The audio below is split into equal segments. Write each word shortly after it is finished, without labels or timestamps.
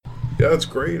Yeah, that's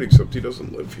great, except he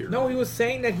doesn't live here. No, he was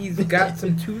saying that he's got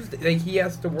some Tuesday. Like he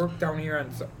has to work down here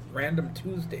on some random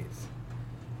Tuesdays.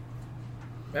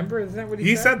 Remember, isn't that what he said?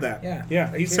 He said that. Yeah.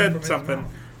 Yeah, he said something.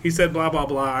 He said blah, blah,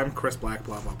 blah. I'm Chris Black,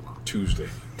 blah, blah, blah. Tuesday,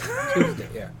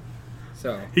 yeah.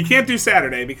 So he can't do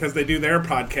Saturday because they do their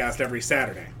podcast every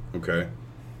Saturday. Okay.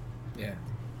 Yeah.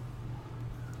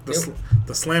 The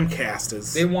Slamcast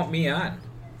is... They want me on.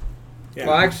 Yeah.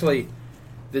 Well, actually,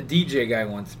 the DJ guy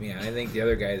wants me on. I think the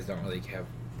other guys don't really have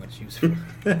much use for me.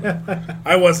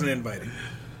 I wasn't invited.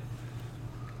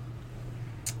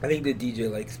 I think the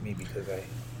DJ likes me because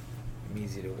I'm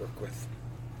easy to work with.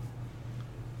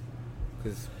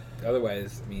 Because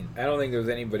otherwise, I mean, I don't think there's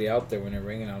anybody out there when they're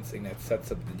ring announcing that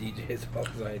sets up the DJ as well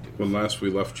as I do. When last we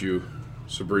left you,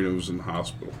 Sabrina was in the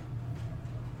hospital.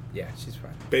 Yeah, she's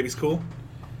fine. Baby's cool?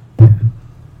 Yeah.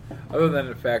 Other than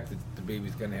the fact that the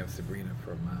baby's going to have Sabrina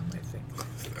for a mom, I think.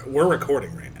 We're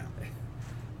recording right now.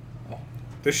 Oh.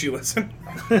 Does she listen?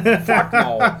 Fuck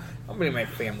no. Nobody in my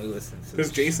family listens to Does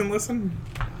this. Jason listen?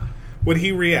 Would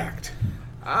he react?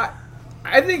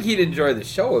 I think he'd enjoy the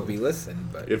show if he listened,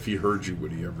 but... If he heard you,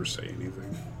 would he ever say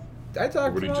anything? I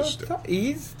talked Would to he him just all the time.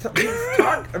 He's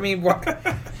talk. I mean, what?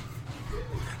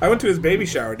 I went to his baby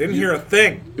shower. Didn't hear a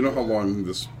thing. You know how long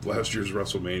this last year's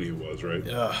WrestleMania was, right?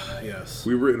 Yes.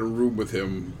 We were in a room with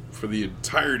him for the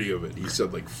entirety of it. He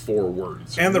said like 4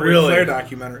 words. And the Ric Flair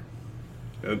documentary.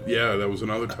 Yeah, that was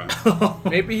another time.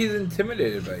 Maybe he's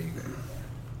intimidated by you.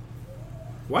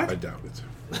 What? I doubt it.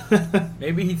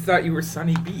 Maybe he thought you were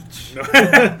Sunny Beach.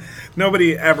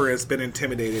 Nobody ever has been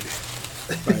intimidated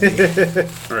by me.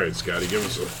 All right, Scotty, give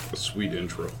us a sweet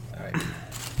intro. All right.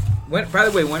 By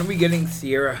the way, when are we getting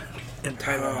Sierra and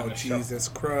Tyler on Oh, the show? Jesus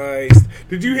Christ.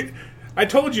 Did you... I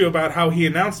told you about how he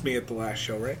announced me at the last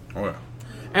show, right? Oh, yeah.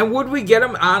 And would we get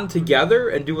them on together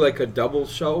and do like a double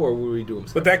show, or would we do them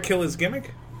separate? Would that kill his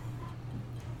gimmick?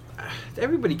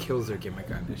 Everybody kills their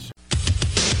gimmick on this show.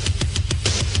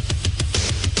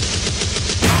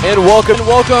 And welcome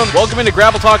into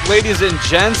Gravel Talk, ladies and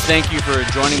gents. Thank you for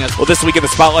joining us. Well, this week in the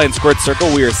Spotlight and Squared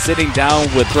Circle, we are sitting down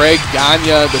with Greg Gagne,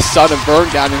 the son of Vern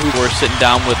Gagne. We're sitting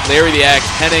down with Larry the Axe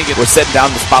Hennig. We're sitting down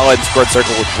in the Spotlight and Squared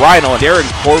Circle with Rhino and Darren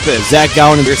Corbin, Zach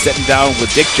Gowen, and we're sitting down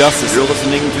with Dick Justice. You're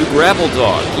listening to Gravel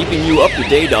Talk, keeping you up to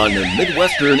date on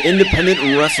Midwestern independent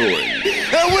wrestling.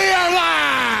 And we are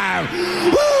live!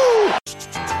 Woo!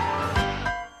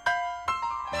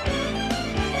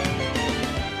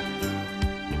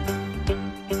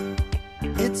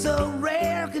 It's a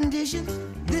rare condition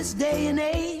this day and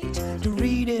age to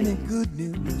read any good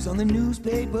news on the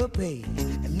newspaper page.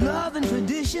 And love and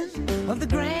tradition of the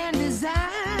grand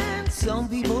design, some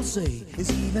people say,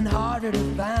 is even harder to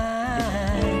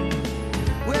find.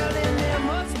 Well, then there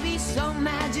must be some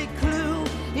magic clue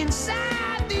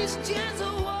inside these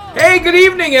gentle walls. Hey, good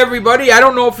evening, everybody. I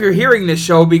don't know if you're hearing this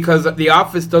show because The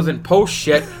Office doesn't post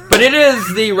shit, but it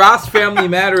is the Ross Family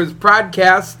Matters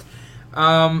Prodcast.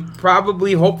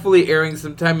 Probably, hopefully airing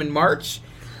sometime in March.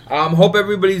 Hope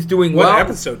everybody's doing well. What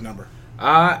episode number?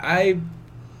 I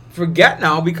forget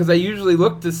now because I usually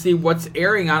look to see what's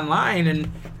airing online,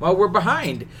 and, well, we're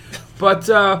behind. But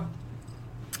I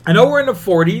know we're in the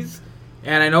 40s,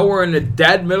 and I know we're in the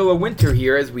dead middle of winter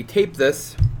here as we tape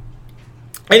this.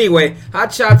 Anyway,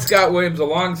 Hotshot Scott Williams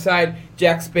alongside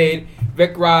Jack Spade,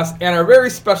 Vic Ross, and our very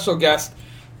special guest,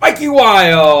 Mikey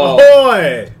Weil.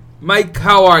 Ahoy! Mike,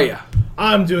 how are you?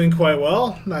 I'm doing quite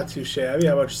well. Not too shabby.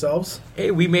 How about yourselves?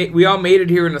 Hey, we all made it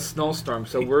here in a snowstorm,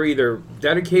 so we're either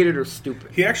dedicated or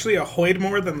stupid. He actually ahoyed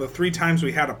more than the 3 times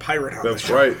we had a pirate on That's the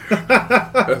show. right.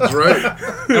 That's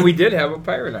right. And we did have a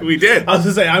pirate on. We did. I was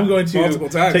going to say, I'm going Multiple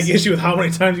to times. take issue with how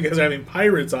many times you guys are having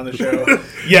pirates on the show.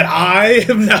 Yet I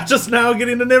am not just now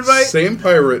getting an invite. Same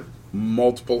pirate,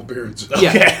 multiple appearances. Yeah,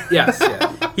 Okay. yes.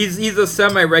 He's a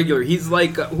semi-regular. He's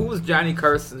like, who was Johnny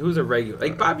Carson? Who's a regular?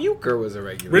 Like Bob Uecker was a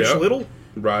regular. Rich Yeah. Little?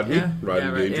 Rodney. Yeah, Rodney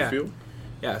yeah, right, Dangerfield.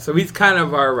 Yeah, so he's kind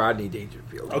of our Rodney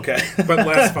Dangerfield. Okay, but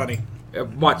less funny.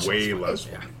 Much Way funny. less.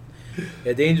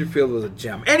 Yeah, Dangerfield was a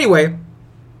gem. Anyway,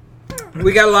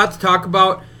 we got a lot to talk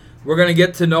about. We're going to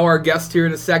get to know our guest here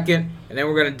in a second, and then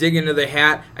we're going to dig into the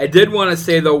hat. I did want to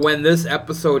say, though, when this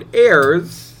episode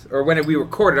airs, or when we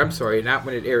record it, I'm sorry, not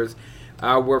when it airs,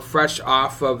 we're fresh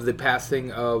off of the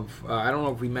passing of, I don't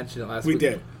know if we mentioned it last week. We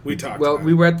did. We talked Well, about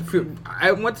we it. were at the funeral.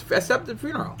 I stepped at the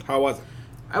funeral. How was it?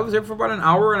 I was there for about an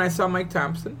hour, and I saw Mike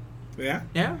Thompson. Yeah?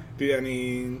 Yeah. Did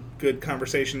any good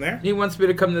conversation there? He wants me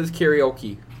to come to this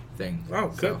karaoke thing. Oh,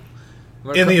 good.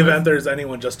 In the event there's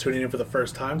anyone just tuning in for the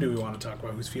first time, do we want to talk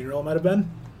about whose funeral it might have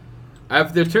been?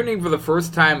 If they're tuning for the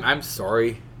first time, I'm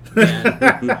sorry. Man.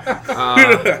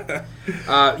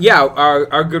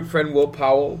 Our good friend Will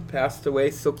Powell passed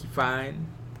away. Silky Fine,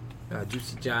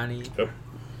 Juicy Johnny. Yep.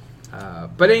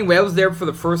 But anyway, I was there for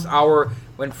the first hour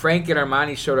when Frank and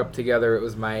Armani showed up together. It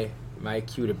was my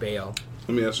cue to bail.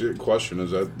 Let me ask you a question.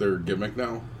 Is that their gimmick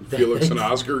now? Felix and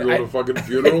Oscar go to fucking I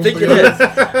funerals think together? it is.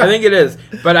 I think it is.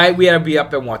 But we had to be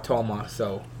up in Watoma,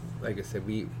 so like I said,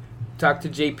 we talked to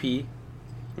JP.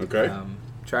 Okay.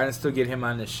 Trying to still get him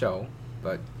on the show,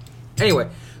 but anyway,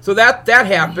 so that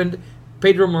happened.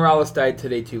 Pedro Morales died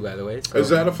today too, by the way. So. Is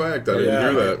that a fact? I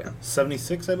didn't hear that. Yeah.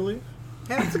 76, I believe.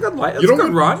 Yeah, it's a good life. It's You a know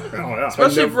good what? run, Oh, yeah.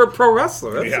 especially for a pro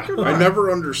wrestler. That's Yeah. a good run. I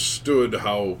never understood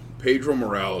how Pedro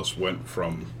Morales went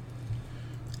from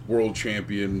world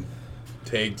champion,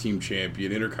 tag team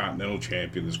champion, intercontinental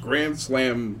champion, this Grand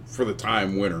Slam for the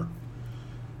time winner.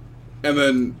 And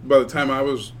then by the time I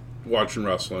was watching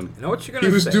wrestling, I know what you're he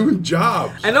gonna was say. doing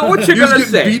jobs. I know what you're He was gonna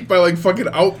getting say. beat by like fucking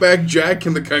Outback Jack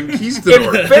and the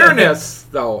Conquistador. In fairness,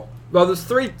 though, well, there's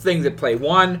three things at play.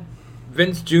 One,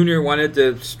 Vince Jr. wanted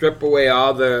to strip away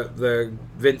all the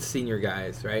Vince Sr.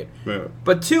 guys, right? Yeah.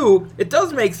 But two, it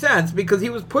does make sense because he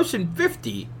was pushing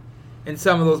 50 in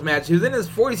some of those matches. He was in his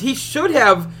 40s.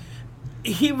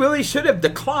 He really should have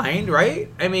declined, right?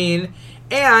 I mean,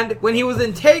 and when he was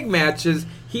in tag matches,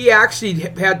 he actually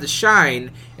had to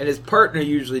shine, and his partner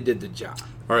usually did the job.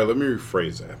 All right, let me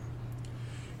rephrase that.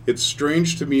 It's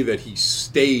strange to me that he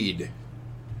stayed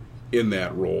in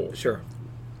that role. Sure.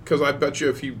 Because I bet you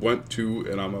if he went to,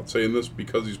 and I'm not saying this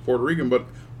because he's Puerto Rican, but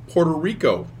Puerto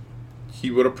Rico, he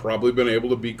would have probably been able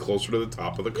to be closer to the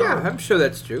top of the Yeah, card. I'm sure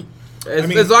that's true. As, I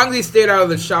mean- as long as he stayed out of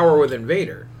the shower with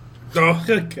Invader. Oh,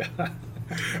 God.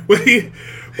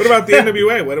 What about the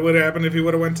NWA? What would have happened if he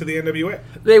would have went to the NWA?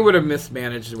 They would have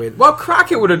mismanaged the way. Well,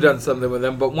 Crockett would have done something with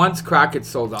him, but once Crockett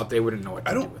sold out, they wouldn't know what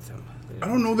to do with him. I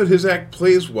don't know that his act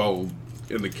plays well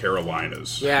in the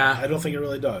Carolinas. Yeah. I don't think it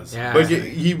really does. Yeah. Like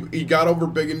he got over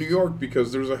big in New York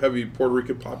because there's a heavy Puerto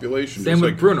Rican population. Same just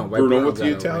with like Bruno. Why Bruno Bruno with the got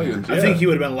over, Italians. I yeah. think he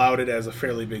would have been lauded as a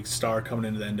fairly big star coming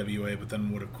into the NWA, but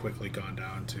then would have quickly gone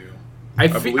down to. I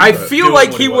believe I that. feel Doing like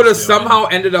what he he would have was doing. somehow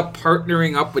ended up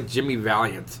partnering up with Jimmy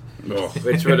Valiant, Oh,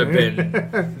 which would have been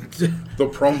the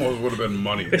promos would have been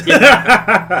money.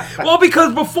 well,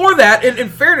 because before that, in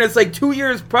fairness, like 2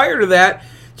 years prior to that,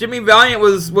 Jimmy Valiant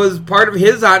was part of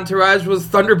his entourage was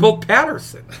Thunderbolt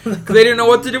Patterson because they didn't know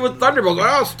what to do with Thunderbolt.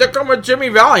 Oh, stick him with Jimmy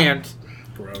Valiant.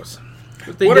 Gross.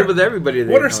 What they What did are- with everybody.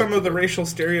 What are some of the racial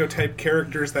stereotype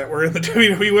characters that were in the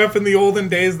WWF in the olden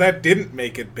days that didn't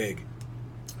make it big?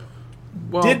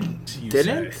 well, Didn't you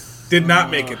didn't? say? Did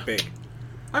not make it big.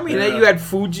 I mean, you had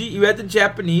Fuji, you had the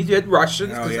Japanese, you had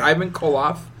Russians, Oh, because yeah. Ivan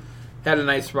Koloff had a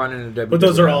nice run in the WWE. But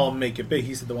those are all make it big.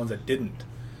 He said the ones that didn't.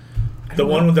 The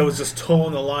one that was just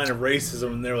towing the line of racism,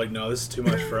 and they're like, "No, this is too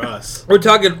much for us." We're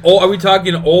talking old. Are we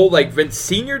talking old, like Vince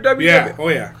Senior WWE? Yeah, oh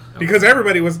yeah. Because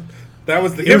everybody was, that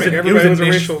was the It was, gimmick. it Everybody was was a an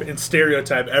racial. and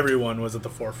stereotype. Everyone was at the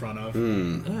forefront of.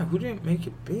 Yeah, who didn't make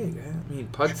it big? I mean,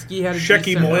 Putski had a Shecky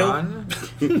decent Moyle? run.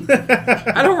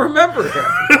 I don't remember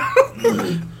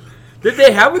him. Did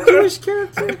they have a Jewish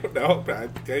character? No,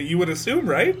 you would assume,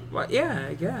 right? Well, yeah,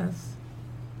 I guess.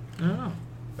 I don't know.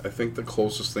 I think the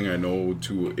closest thing I know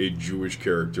to a Jewish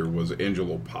character was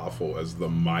Angelo Poffo as the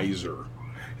miser.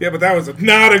 Yeah, but that was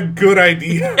not a good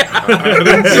idea. I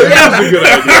didn't say that was a good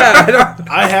idea. Yeah, I don't.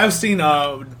 I have seen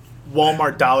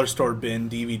Walmart dollar store bin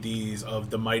DVDs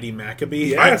of the Mighty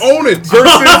Maccabee. Yes. I own it. Versus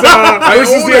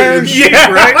own the Iron it. Sheik,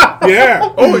 right?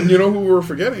 Yeah. Oh, and you know who we're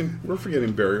forgetting? We're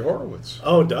forgetting Barry Horowitz.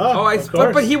 Oh, duh. Oh, of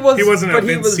course. but he was. He wasn't a but he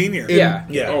Vince was- Senior. Yeah,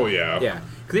 Yeah. Oh, yeah. yeah,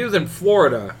 because he was in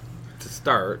Florida to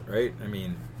start, right? I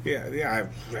mean, Yeah.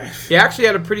 he actually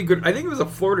had a pretty good. I think he was a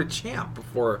Florida champ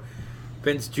before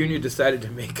Vince Jr. decided to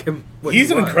make him. What He's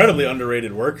he an was. incredibly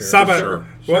underrated worker. Saba. Sure.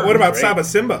 What about Great. Saba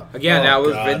Simba? Again, Oh, that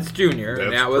was God. Vince Jr. and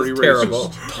That's that was pretty terrible.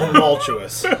 racist.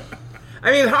 Tumultuous.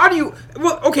 I mean, how do you?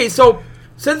 Well, okay, so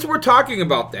since we're talking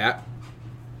about that,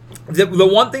 the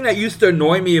one thing that used to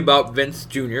annoy me about Vince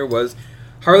Jr. was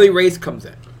Harley Race comes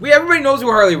in. Everybody knows who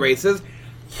Harley Race is.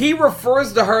 He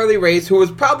refers to Harley Race, who was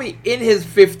probably in his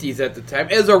 50s at the time,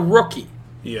 as a rookie.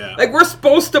 Yeah. Like, we're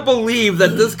supposed to believe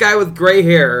that this guy with gray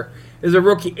hair is a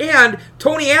rookie. And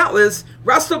Tony Atlas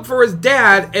wrestled for his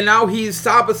dad, and now he's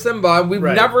Saba Simba, and we've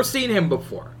Right. never seen him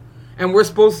before. And we're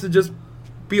supposed to just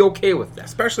be okay with that.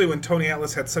 Especially when Tony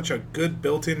Atlas had such a good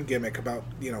built-in gimmick about,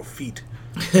 feet.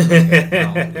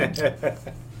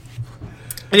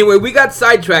 Anyway, we got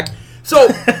sidetracked. So,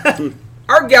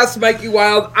 our guest, Mikey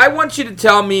Wild, I want you to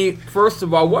tell me, first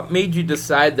of all, what made you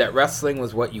decide that wrestling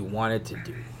was what you wanted to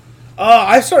do?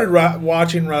 I started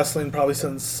watching wrestling probably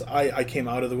since I came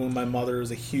out of the womb. My mother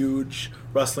is a huge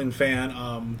wrestling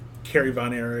fan, Kerry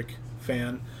Von Erich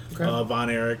fan. Von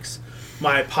Erichs.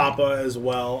 My papa as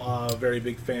well, very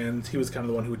big fan. He was kind of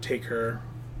the one who would take her.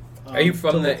 Are you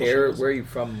from to the local area? shows. Where are you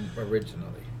from originally?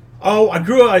 Oh,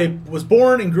 I was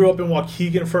born and grew up in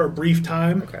Waukegan for a brief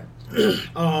time. Okay.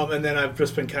 And then I've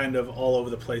just been kind of all over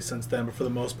the place since then. But for the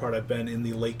most part, I've been in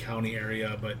the Lake County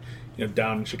area, but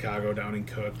down in Chicago, down in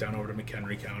Cook, down over to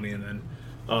McHenry County, and then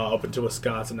up into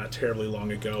Wisconsin not terribly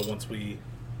long ago once we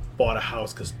bought a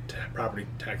house because property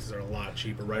taxes are a lot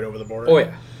cheaper right over the border. Oh,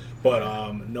 yeah.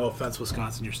 But no offense,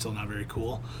 Wisconsin, you're still not very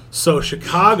cool. So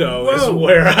Chicago is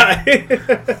where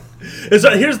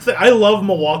here's the thing. I love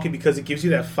Milwaukee because it gives you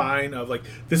that fine of like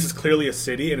this is clearly a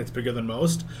city and it's bigger than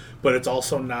most, but it's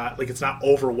also not like it's not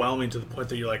overwhelming to the point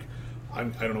that you're like I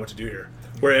don't know what to do here.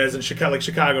 Whereas in Chicago,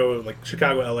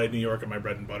 LA, New York are my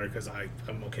bread and butter because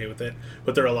I'm okay with it.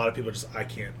 But there are a lot of people just I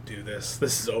can't do this.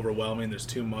 This is overwhelming. There's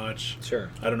too much.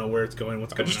 Sure. I don't know where it's going.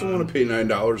 What's going on? I just don't want to pay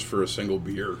 $9 for a single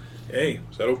beer. Hey,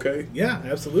 is that okay? Yeah,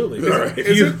 absolutely.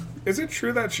 Is it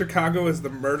true that Chicago is the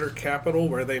murder capital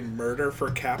where they murder for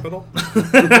capital? Well,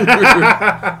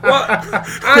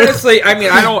 honestly, I mean,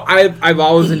 I've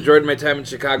always enjoyed my time in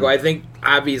Chicago. I think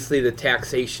obviously the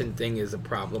taxation thing is a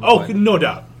problem. Oh, but no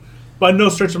doubt. By no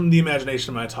stretch of the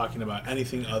imagination am I talking about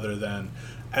anything other than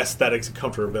aesthetics and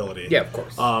comfortability. Yeah, of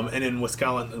course. And in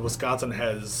Wisconsin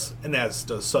has, and as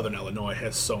does Southern Illinois,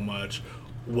 has so much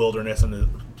wilderness and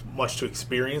much to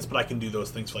experience, but I can do those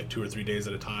things for like 2 or 3 days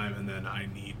at a time, and then I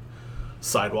need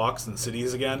sidewalks and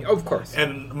cities again. Of course.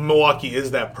 And Milwaukee is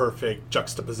that perfect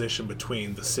juxtaposition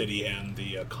between the city and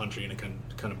the country, and it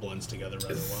kind of blends together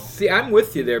rather well. See, I'm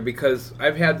with you there because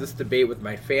I've had this debate with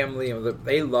my family, and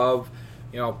they love,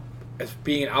 as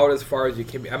being out as far as you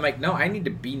can be. I'm like, no, I need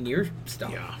to be near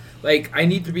stuff. Yeah. Like, I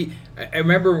need to be... I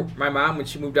remember my mom, when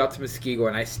she moved out to Muskego,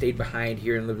 and I stayed behind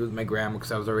here and lived with my grandma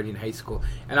because I was already in high school.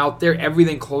 And out there,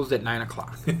 everything closed at 9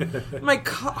 o'clock. I'm like,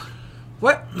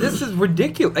 what? This is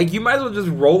ridiculous. Like, you might as well just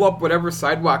roll up whatever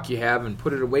sidewalk you have and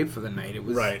put it away for the night. It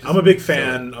was right. I'm a big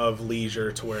fan of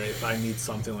leisure to where if I need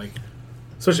something like...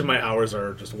 Especially my hours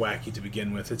are just wacky to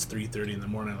begin with. It's 3:30 in the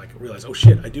morning. I realize, oh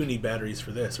shit, I do need batteries for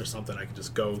this or something. I can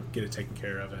just go get it taken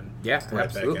care of and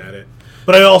right back at it.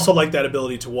 But I also like that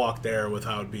ability to walk there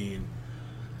without being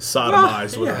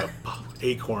sodomized with an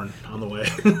acorn on the way.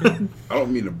 I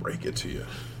don't mean to break it to you,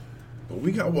 but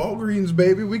we got Walgreens,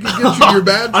 baby. We can get you your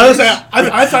batteries.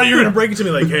 I thought you were going to break it to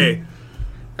me like, hey,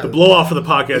 the blow off for the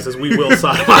podcast is we will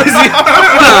sodomize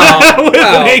you with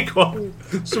an acorn.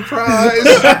 Surprise!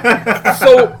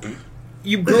 So,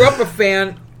 you grew up a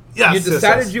fan. Yes, you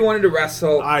decided yes. you wanted to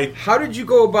wrestle. How did you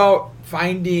go about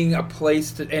finding a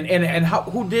place to... And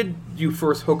who did you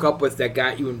first hook up with that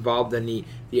got you involved in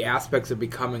the aspects of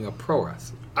becoming a pro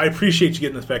wrestler? I appreciate you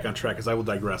getting us back on track because I will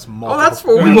digress multiple that's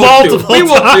what we will do. We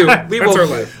will do. We will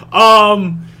do.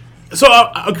 So,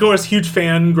 of course, huge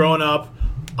fan growing up.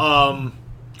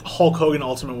 Hulk Hogan,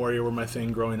 Ultimate Warrior were my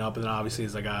thing growing up, and then obviously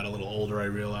as I got a little older, I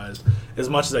realized as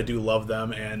much as I do love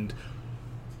them, and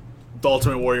the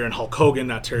Ultimate Warrior and Hulk Hogan,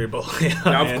 not Terry Bollea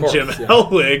and Jim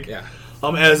Hellwig. Yeah.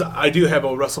 As I do have a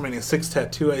WrestleMania 6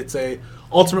 tattoo, it's a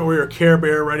Ultimate Warrior Care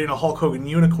Bear riding a Hulk Hogan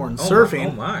unicorn surfing.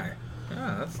 Oh my.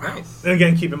 Yeah, that's nice. And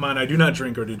again, keep in mind, I do not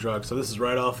drink or do drugs, so this is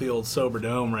right off the old sober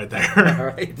dome right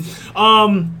there. All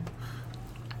right.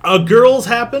 Girls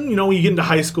happen. When you get into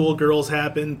high school, girls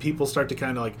happen. People start to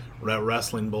kind of like that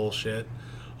wrestling bullshit.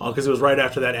 Because it was right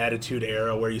after that Attitude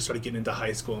Era where you started getting into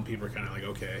high school and people were kind of like,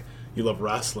 okay, you love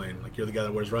wrestling. Like, you're the guy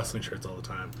that wears wrestling shirts all the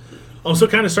time. So it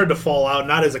kind of started to fall out,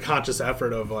 not as a conscious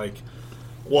effort of like,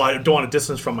 well, I don't want to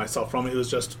distance from myself from it. It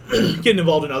was just getting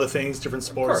involved in other things, different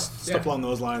sports, stuff along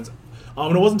those lines.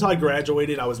 And it wasn't until I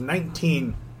graduated, I was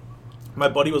 19. My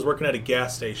buddy was working at a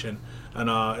gas station, and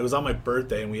it was on my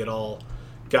birthday, and we had a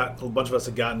bunch of us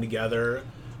had gotten together,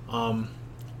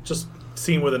 just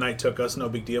seeing where the night took us, no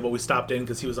big deal, but we stopped in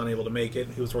because he was unable to make it.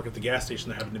 He was working at the gas station.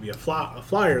 There happened to be a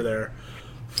flyer there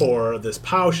for this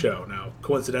POW show. Now,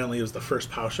 coincidentally, it was the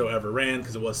first POW show ever ran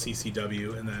because it was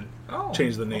CCW, and then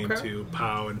changed the name to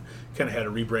POW and kind of had a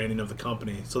rebranding of the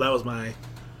company. So that was I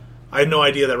had no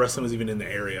idea that wrestling was even in the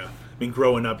area. I mean,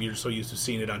 growing up, you're so used to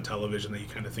seeing it on television that you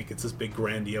kind of think it's this big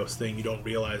grandiose thing. You don't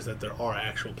realize that there are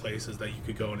actual places that you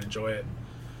could go and enjoy it.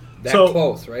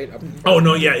 Close, right? Oh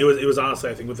no, yeah, it was honestly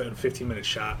I think within a 15-minute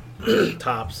shot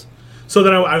tops. So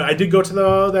then I did go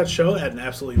to that show, had an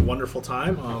absolutely wonderful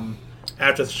time.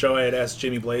 After the show, I had asked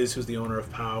Jimmy Blaze, who's the owner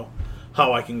of POW,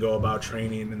 how I can go about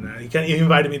training, and he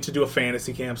invited me to do a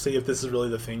fantasy camp, see if this is really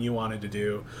the thing you wanted to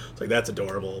do. It's like, that's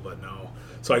adorable, but no.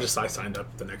 So I signed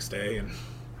up the next day, and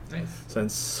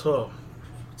since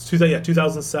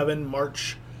 2007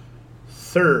 March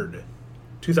 3rd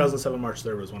 2007 March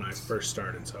 3rd was when I first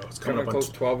started, so it's coming up on close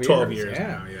 12 years yeah.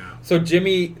 now. Yeah. So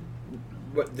Jimmy,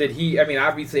 what did he? I mean,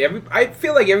 obviously, I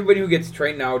feel like everybody who gets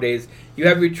trained nowadays, you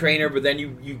have your trainer, but then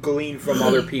you glean from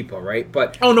other people, right?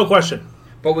 But no question.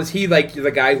 But was he like the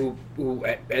guy who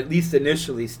at least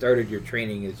initially started your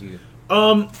training as you?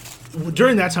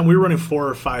 During that time, we were running 4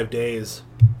 or 5 days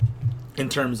in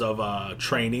terms of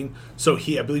training. So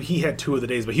I believe he had 2 of the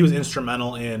days, but he was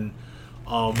instrumental in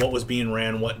what was being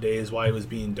ran, what days, why it was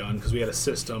being done, because we had a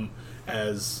system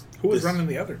as... Who was running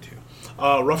the other 2?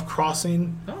 Rough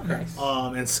Crossing, Oh, nice.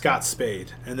 and Scott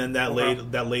Spade, and then that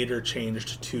later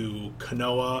changed to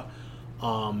Kanoa,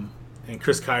 and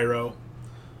Chris Cairo,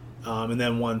 and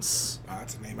then once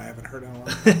that's a name I haven't heard in a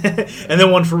while. and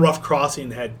then one for Rough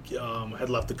Crossing had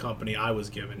left the company. I was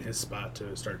given his spot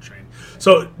to start training.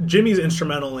 So Jimmy's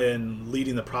instrumental in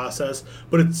leading the process,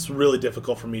 but it's really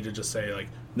difficult for me to just say like,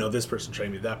 no, this person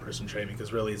trained me, that person trained me,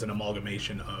 because really it's an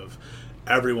amalgamation of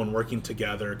everyone working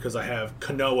together. Because I have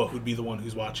Kanoa, who'd be the one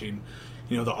who's watching,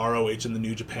 the ROH and the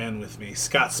New Japan with me.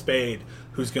 Scott Spade,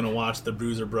 who's going to watch the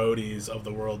Bruiser Brodies of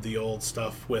the world, the old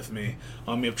stuff with me.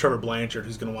 You have Trevor Blanchard,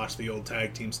 who's going to watch the old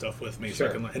tag team stuff with me. Sure.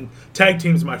 And tag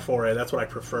team's my foray. That's what I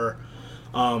prefer.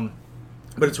 But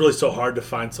it's really so hard to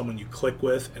find someone you click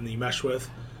with and you mesh with,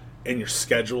 and your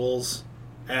schedules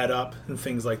add up and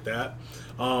things like that.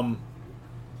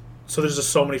 So there's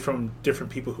just so many from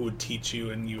different people who would teach you,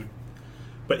 and you would.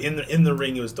 But in the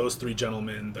ring, it was those 3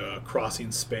 gentlemen, the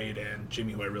Crossing, Spade, and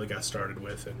Jimmy, who I really got started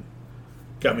with and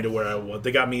got me to where I was.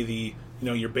 They got me the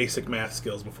your basic math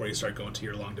skills before you start going to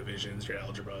your long divisions, your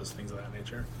algebras, things of that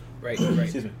nature. Right.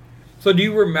 Excuse me. So do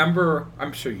you remember?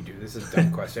 I'm sure you do. This is a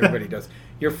dumb question. Everybody does.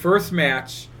 Your first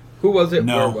match. Who was it?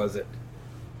 No. Where was it?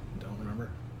 Don't remember.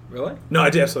 Really? No, I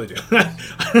absolutely do.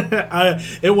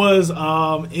 It was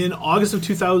in August of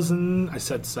 2000. I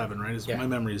said 7, right? Yeah. My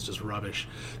memory is just rubbish.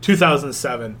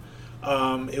 2007.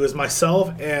 It was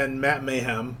myself and Matt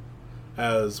Mayhem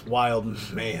as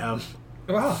Wild Mayhem.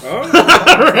 Wow.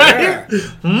 Right?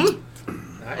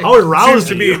 Nice. Oh, it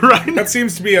roused me, right? That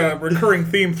seems to be a recurring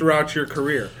theme throughout your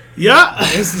career. Yeah.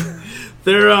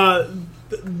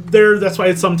 That's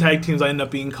why some tag teams I end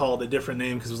up being called a different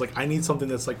name, because it was like, I need something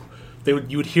that's like,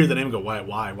 you would hear the name and go, why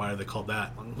are they called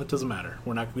that? Well, it doesn't matter.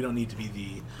 We don't need to be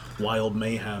the Wild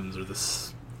Mayhems or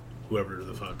this whoever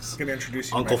the fuck's. I'm going to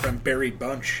introduce you Uncle to my friend Barry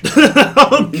Bunch.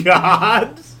 Oh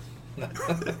God.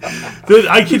 Dude,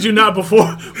 I kid you not,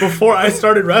 before I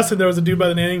started wrestling, there was a dude by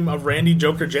the name of Randy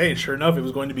Joker J, and sure enough, it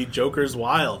was going to be Joker's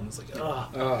Wild. And it's like,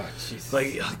 Oh, jeez.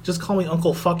 like, just call me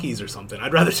Uncle Fuckies or something.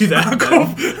 I'd rather do that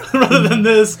rather than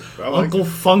this Uncle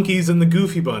Funkies and the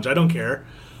Goofy Bunch. I don't care.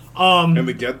 And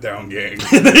the Get Down Gang.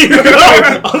 There you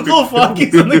go, Uncle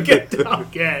Funkies and the Get Down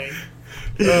Gang.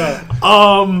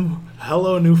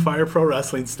 Hello, New Fire Pro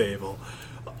Wrestling stable.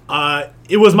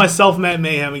 It was myself, Matt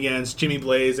Mayhem, against Jimmy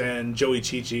Blaze and Joey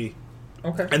Chichi.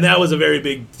 Okay. And that was a very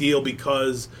big deal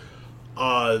because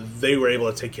they were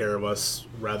able to take care of us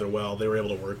rather well. They were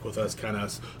able to work with us, kind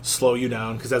of slow you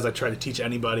down. Because as I try to teach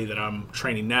anybody that I'm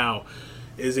training now,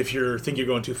 is if you think you're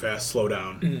going too fast, slow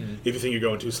down. Mm-hmm. If you think you're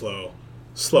going too slow,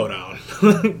 slow down.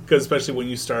 Because especially when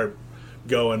you start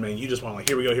going, man, you just want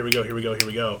here we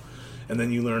go. And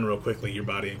then you learn real quickly your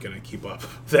body ain't going to keep up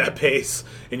that pace,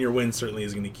 and your wind certainly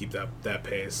is going to keep that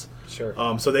pace. Sure.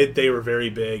 So they were very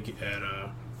big at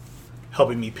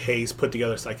helping me pace, put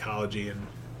together psychology, and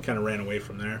kind of ran away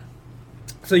from there.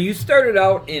 So you started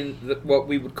out in what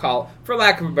we would call, for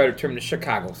lack of a better term, the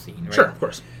Chicago scene, right? Sure, of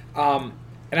course. And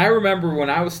I remember when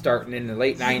I was starting in the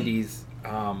late 90s,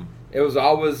 it was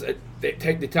always, they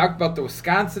talked about the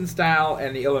Wisconsin style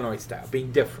and the Illinois style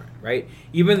being different, right?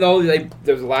 Even though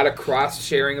there's a lot of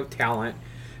cross-sharing of talent.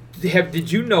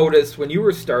 Did you notice when you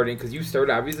were starting, because you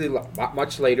started obviously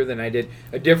much later than I did,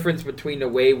 a difference between the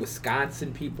way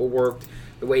Wisconsin people worked,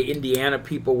 the way Indiana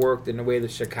people worked, and the way the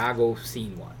Chicago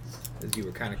scene was, as you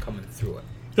were kind of coming through it?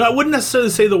 No, I wouldn't necessarily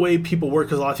say the way people work,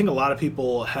 because I think a lot of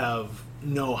people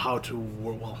know how to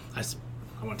work. Well, I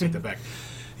want to take that back.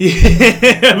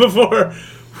 Yeah, before,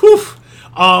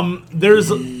 there's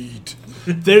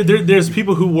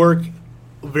people who work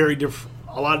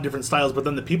a lot of different styles, but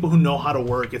then the people who know how to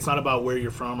work, it's not about where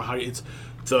you're from or it's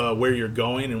where you're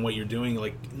going and what you're doing.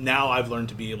 Like now, I've learned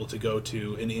to be able to go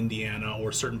to in Indiana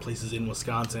or certain places in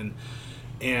Wisconsin,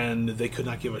 and they could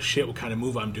not give a shit what kind of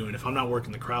move I'm doing. If I'm not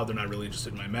working the crowd, they're not really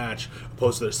interested in my match.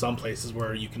 Opposed to there's some places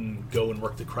where you can go and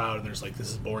work the crowd, and there's like,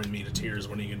 this is boring me to tears.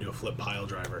 When are you going to do a flip pile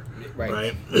driver?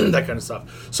 Right? That kind of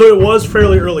stuff. So it was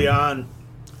fairly early on,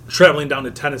 traveling down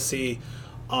to Tennessee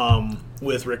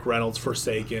with Rick Reynolds,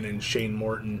 Forsaken, and Shane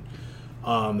Morton,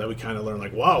 that we kind of learned,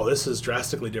 like, wow, this is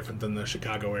drastically different than the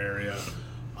Chicago area.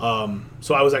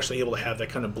 So I was actually able to have that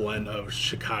kind of blend of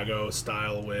Chicago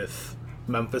style with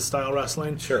Memphis style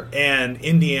wrestling. Sure. And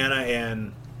Indiana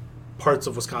and parts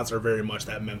of Wisconsin are very much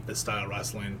that Memphis style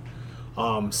wrestling.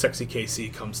 Sexy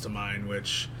KC comes to mind,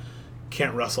 which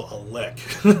can't wrestle a lick,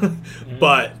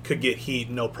 but could get heat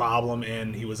no problem,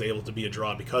 and he was able to be a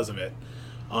draw because of it.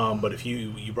 But if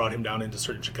you brought him down into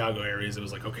certain Chicago areas, it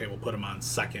was like, okay, we'll put him on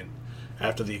second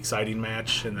after the exciting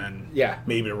match, and then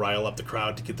maybe to rile up the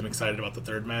crowd to get them excited about the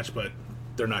third match, but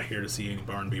they're not here to see any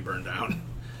barn be burned down.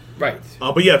 Right.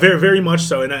 But yeah, very, very much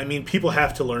so. And I mean, people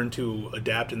have to learn to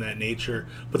adapt in that nature,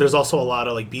 but there's also a lot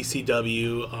of like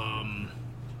BCW,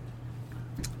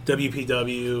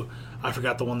 WPW, I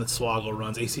forgot the one that Swoggle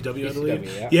runs, ACW, I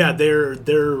believe. Yeah,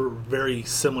 they're very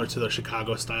similar to the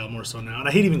Chicago style more so now. And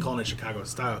I hate even calling it Chicago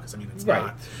style because, I mean, it's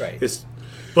not. Right.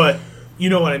 But you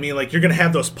know what I mean? Like, you're going to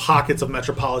have those pockets of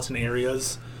metropolitan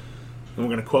areas. And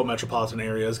we're going to quote metropolitan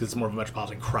areas because it's more of a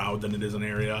metropolitan crowd than it is an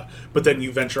area. But then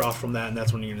you venture off from that, and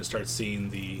that's when you're going to start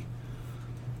seeing the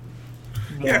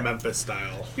more Memphis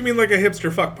style. You mean like a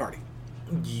hipster fuck party?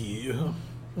 Yeah.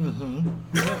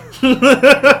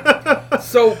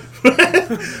 So,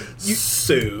 you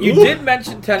you did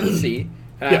mention Tennessee.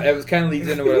 It was kind of leads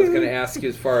into what I was going to ask you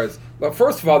as far as. Well,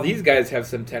 first of all, these guys have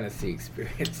some Tennessee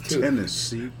experience too.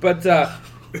 Tennessee, but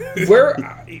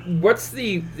what's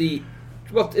the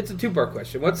well, it's a two-part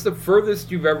question. What's the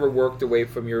furthest you've ever worked away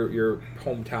from your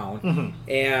hometown,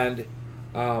 and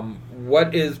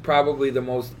what is probably the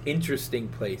most interesting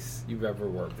place you've ever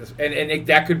worked? And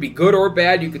that could be good or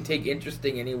bad. You could take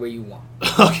interesting any way you want.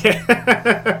 Okay.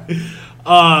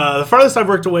 The farthest I've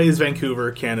worked away is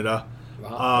Vancouver, Canada.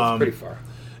 Wow, that's pretty far.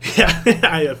 Yeah,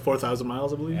 I have 4,000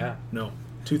 miles, I believe. Yeah. No,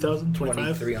 2,000, 25?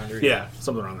 2,300. Yeah,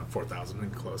 something around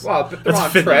 4,000, close. Well, but they're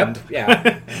That's on trip.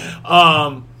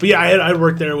 Yeah. But yeah, I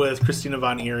worked there with Christina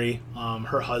Von Erie.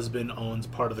 Her husband owns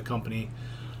part of the company.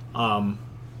 And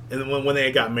then when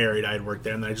they got married, I had worked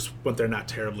there, and I just went there not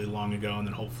terribly long ago, and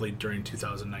then hopefully during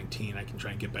 2019 I can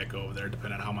try and get back over there,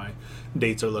 depending on how my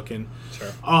dates are looking. Sure.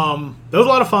 That was a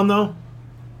lot of fun, though.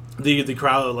 The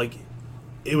crowd, like,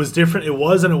 it was different. It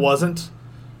was and it wasn't.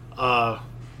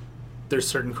 There's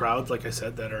certain crowds, like I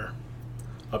said, that are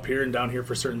up here and down here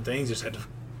for certain things. You just had to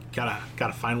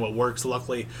gotta find what works.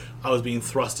 Luckily, I was being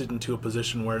thrusted into a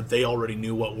position where they already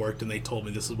knew what worked, and they told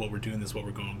me this is what we're doing, this is what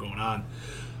we're going on.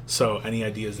 So any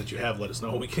ideas that you have, let us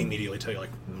know. We can immediately tell you, like,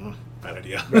 bad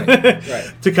idea.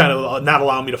 Right. To kind of not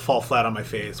allow me to fall flat on my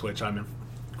face, which I'm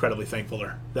incredibly thankful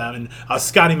to them. And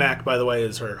Scotty Mack, by the way,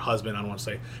 is her husband. I don't want to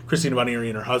say Christina Von Erie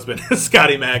and her husband.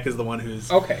 Scotty Mack is the one who's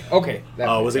okay.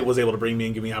 Was able to bring me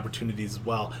and give me opportunities as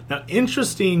well. Now,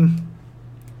 interesting,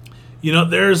 I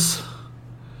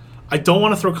don't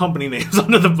want to throw company names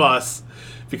under the bus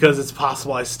because it's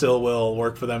possible I still will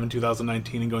work for them in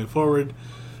 2019 and going forward.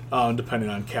 Depending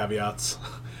on caveats.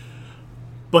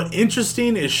 But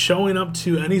interesting is showing up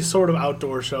to any sort of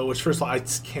outdoor show, which first of all, I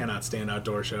cannot stand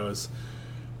outdoor shows.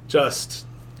 Just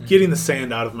getting the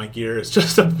sand out of my gear is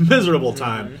just a miserable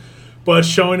time. Mm-hmm. But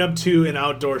showing up to an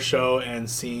outdoor show and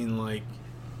seeing, like,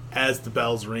 as the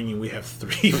bell's ringing, we have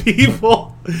 3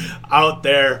 people out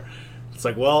there. It's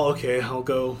like, well, okay, I'll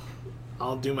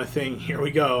do my thing. Here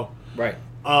we go. Right.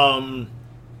 That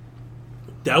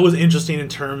was interesting in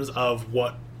terms of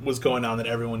what was going on that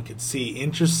everyone could see.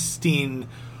 Interesting.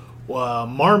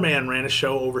 Marman ran a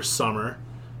show over summer.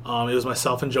 It was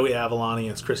myself and Joey Avalon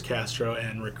against Chris Castro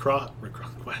and Rick Cross.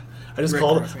 I just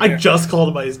called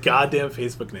him by his goddamn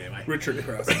Facebook name. Richard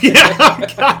Cross. Yeah,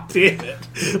 god damn it.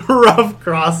 Rough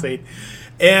Crossing.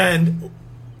 And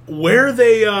where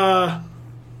they ran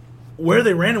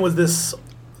it was this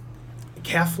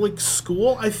Catholic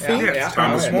school, I think. Yeah,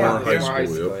 Thomas More High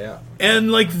School. Yeah.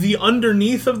 And like the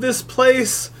underneath of this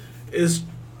place is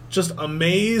just a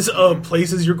maze of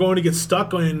places you're going to get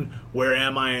stuck in. Where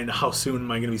am I and how soon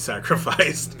am I going to be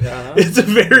sacrificed? Uh-huh. It's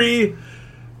very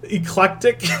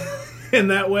eclectic in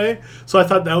that way. So I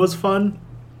thought that was fun.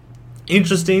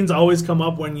 Interesting's always come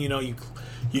up when you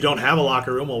don't have a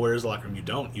locker room. Well, where's the locker room? You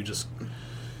don't. You just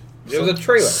It was a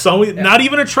trailer. Not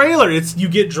even a trailer. It's you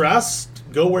get dressed,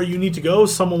 go where you need to go.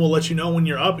 Someone will let you know when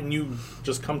you're up, and you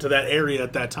just come to that area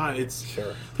at that time.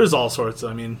 There's all sorts.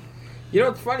 I mean,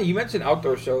 it's funny. You mentioned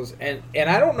outdoor shows, and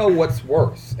I don't know what's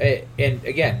worse. And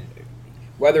again,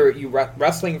 whether you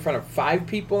wrestling in front of 5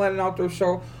 people at an outdoor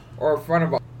show or in front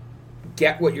of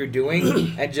get what you're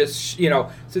doing and just so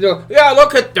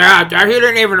look at that. He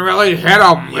didn't even really hit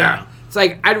him. Yeah. It's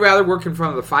like I'd rather work in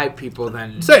front of the 5 people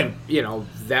than same.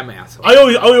 Them assholes. I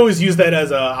always use that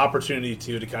as an opportunity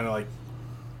to kind of like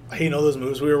hey, you know those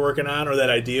moves we were working on or that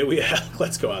idea we had?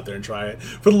 Let's go out there and try it.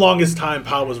 For the longest time,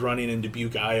 Powell was running in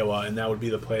Dubuque, Iowa, and that would be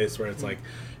the place where it's like,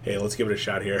 hey, let's give it a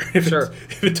shot here.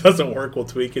 If it doesn't work, we'll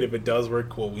tweak it. If it does work,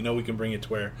 cool. We know we can bring it to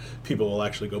where people will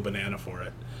actually go banana for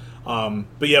it.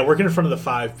 But yeah, working in front of the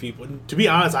 5 people. To be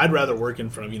honest, I'd rather work in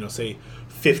front of, say,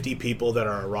 50 people that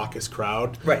are a raucous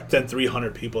crowd than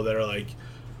 300 people that are like,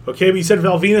 okay, but you said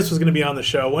Valvinus was going to be on the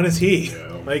show. When is he?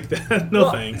 Yeah. Like,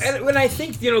 thanks. And when I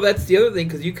think, that's the other thing,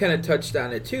 because you kind of touched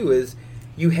on it too, is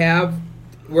you have,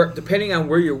 depending on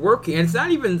where you're working, and it's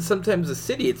not even sometimes the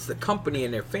city, it's the company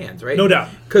and their fans, right? No doubt.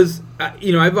 Because,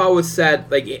 I've always said,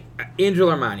 like, Angel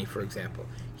Armani, for example,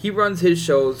 he runs his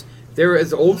shows, they're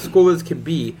as old school as can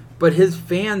be, but his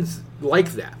fans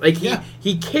like that. Like,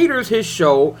 he caters his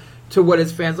show to what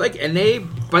his fans like, and they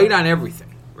bite on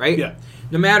everything, right? Yeah.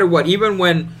 No matter what, even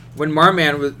when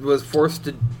Marman was forced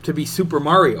to be Super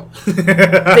Mario,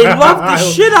 they loved the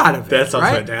shit out of it. That sounds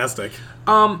fantastic.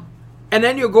 And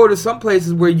then you'll go to some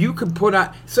places where you could put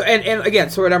on and again,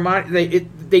 so at Armani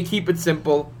they keep it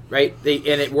simple, right? And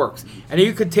it works. And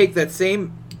you could take that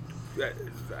same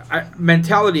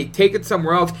mentality, take it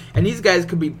somewhere else, and these guys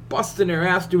could be busting their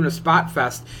ass doing a spot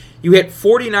fest. You hit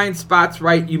 49 spots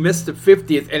right, you missed the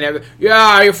 50th, and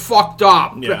you fucked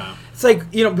up. Yeah. It's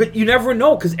like, but you never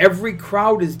know because every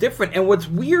crowd is different. And what's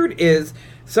weird is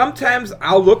sometimes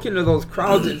I'll look into those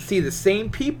crowds and see the same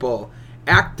people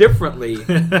act differently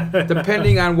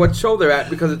depending on what show they're at,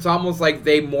 because it's almost like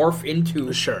they morph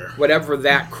into whatever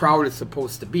that crowd is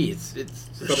supposed to be. It's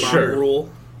the rule.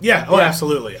 Yeah,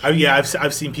 absolutely.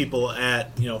 I've seen people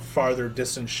at farther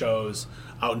distance shows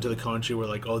out into the country where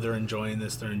like, oh, they're enjoying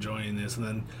this, and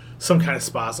then some kind of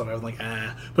spots on it. I'm like,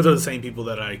 but they're the same people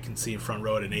that I can see in front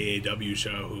row at an AAW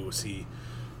show who see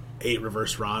 8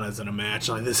 reverse Ranas in a match.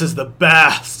 I'm like, this is the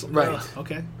best. Right.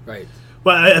 Okay. Right.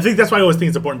 But I think that's why I always think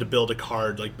it's important to build a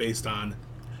card like based on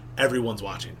everyone's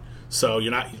watching. So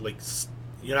you're not going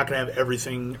to have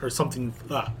everything or something.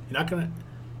 You're not going to.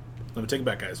 Let me take it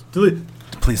back, guys.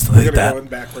 Please delete that. Going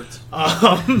backwards.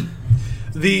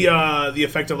 The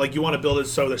effect of like you want to build it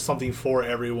so there's something for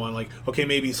everyone. Like, okay,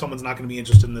 maybe someone's not going to be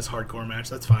interested in this hardcore match.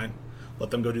 That's fine.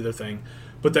 Let them go do their thing.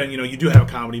 But then you do have a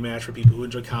comedy match for people who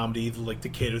enjoy comedy, like to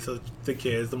cater to the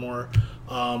kids. The more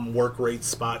work rate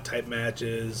spot type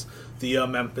matches, the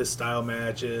Memphis style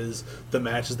matches, the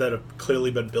matches that have clearly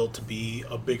been built to be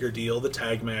a bigger deal, the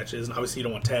tag matches, and obviously you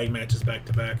don't want tag matches back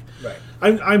to back. Right.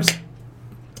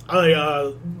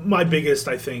 My biggest,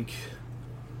 I think,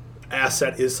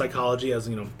 asset is psychology, as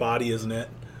body isn't it.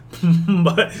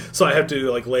 But so I have to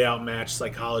like lay out match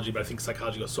psychology, but I think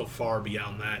psychology goes so far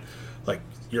beyond that. Like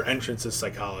your entrance is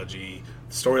psychology,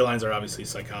 storylines are obviously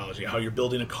psychology, how you're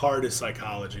building a card is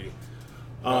psychology.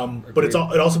 But it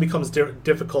also becomes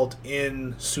difficult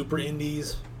in super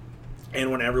indies and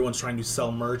when everyone's trying to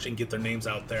sell merch and get their names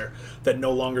out there, that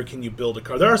no longer can you build a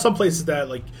card. There are some places that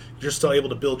like you're still able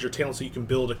to build your talent so you can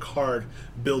build a card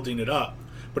building it up,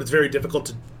 but it's very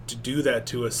difficult to do that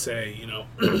to a, say,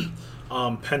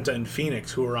 Penta and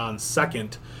Phoenix, who are on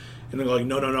second, and they're like,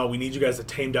 no, we need you guys to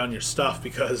tame down your stuff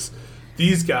because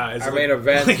these guys. Our main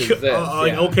event is this.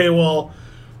 Okay, well,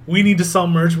 we need to sell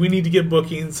merch, we need to get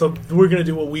bookings, so we're going to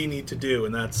do what we need to do,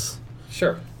 and that's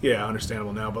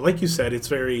understandable now. But like you said, it's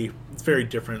very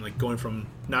different. Like going from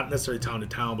not necessarily town to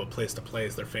town, but place to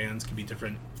place, their fans can be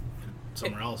different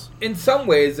somewhere else. In some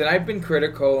ways, and I've been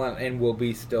critical and will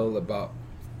be still about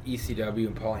ECW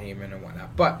and Paul Heyman and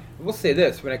whatnot. But we'll say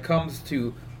this: when it comes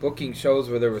to booking shows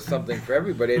where there was something for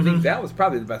everybody, I think that was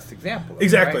probably the best example.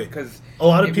 Exactly, because a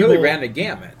lot of people really ran the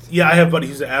gamut. Yeah, I have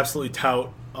buddies who absolutely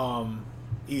tout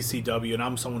ECW, and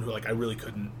I'm someone who like I really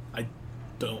couldn't. I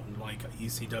don't like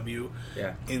ECW.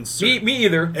 Yeah, me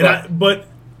either. But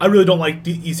I really don't like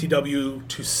the ECW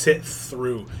to sit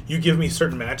through. You give me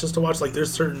certain matches to watch. Like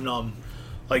there's certain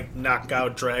like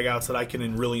knockout dragouts that I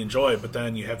can really enjoy, but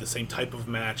then you have the same type of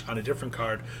match on a different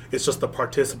card. It's just the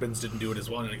participants didn't do it as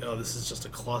well. And you're like, oh, this is just a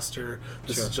cluster.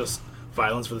 This is just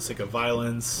violence for the sake of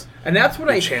violence. And that's what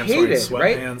I hated,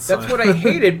 right? That's what I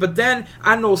hated. But then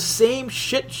on those same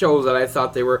shit shows that I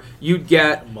thought they were, you'd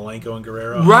get Malenko and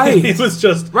Guerrero. Right. It was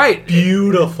just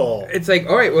beautiful. It's like,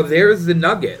 all right, well, there's the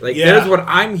nugget. Like, there's what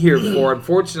I'm here for.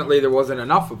 Unfortunately, there wasn't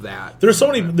enough of that. There's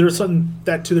so many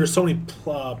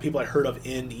people I heard of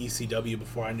in ECW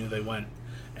before I knew they went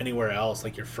anywhere else,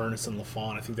 like your Furnace and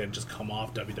LaFawn. I think they'd just come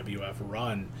off WWF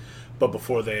run. But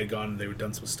before they had gone, they had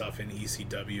done some stuff in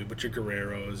ECW. But your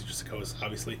Guerreros, your Sakos,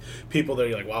 obviously, people that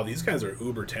you're like, wow, these guys are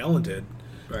uber talented.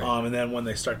 Right. And then when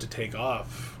they start to take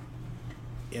off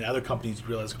in other companies, you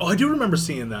realize, oh, I do remember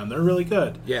seeing them. They're really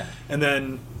good. Yeah. And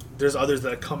then there's others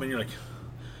that come in, you're like,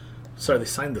 Sorry, they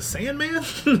signed the Sandman?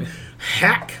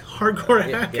 Hack. Hardcore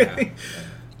hack. Yeah.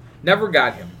 Never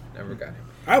got him.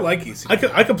 I like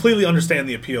ECW. I completely understand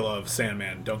the appeal of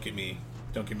Sandman. Don't get me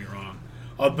wrong.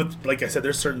 But like I said,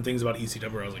 there's certain things about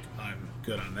ECW where I was like, I'm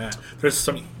good on that. There's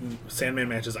some Sandman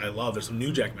matches I love. There's some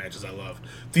New Jack matches I love.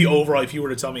 The overall, if you were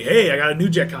to tell me, hey, I got a New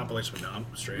Jack compilation, no, I'm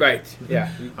straight. Right.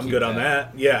 Yeah. I'm good on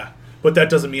that. Yeah. But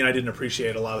that doesn't mean I didn't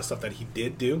appreciate a lot of stuff that he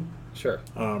did do. Sure.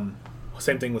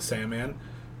 Same thing with Sandman.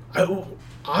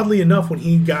 Oddly enough, when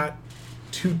he got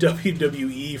to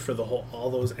WWE for all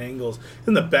those angles,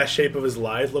 in the best shape of his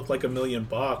life, looked like $1 million,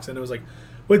 and it was like,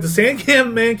 wait, the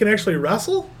Sandman man can actually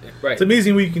wrestle? Right. It's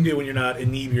amazing what you can do when you're not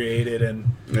inebriated and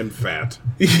fat.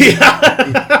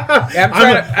 Yeah,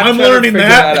 I'm learning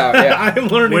that. out. Yeah. I'm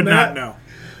learning Would that. not know.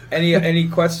 Any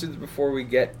questions before we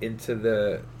get into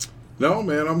the? No,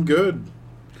 man, I'm good.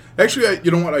 Actually,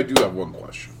 you know what? I do have one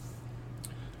question.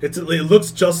 It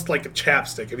looks just like a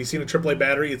chapstick. Have you seen a AAA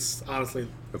battery? It's honestly...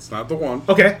 That's not the one.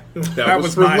 Okay. That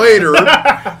was for mine. later.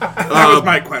 That was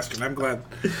my question. I'm glad.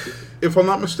 If I'm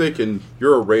not mistaken,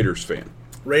 you're a Raiders fan.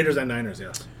 Raiders and Niners,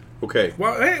 yes. Okay.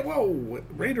 Well, hey, whoa,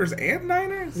 Raiders and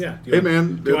Niners? Yeah. Hey,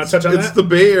 man. Do you want to touch on that? It's the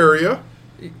Bay Area,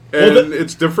 and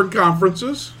it's different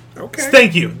conferences, Okay.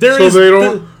 Thank you. so they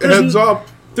don't heads up.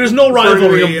 There's no for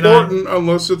rivalry. anything important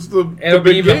unless it's the It'll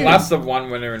big be even game. less of one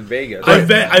when they're in Vegas. I've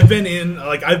been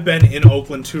in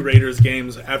Oakland 2 Raiders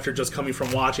games after just coming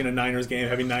from watching a Niners game,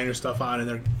 having Niners stuff on,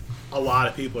 and a lot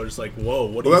of people are just like, "Whoa,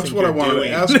 what do you Well, that's think what I you're wanted doing?"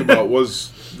 to ask about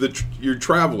was you're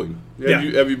traveling. Yeah.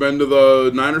 Have you been to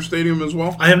the Niner Stadium as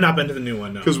well? I have not been to the new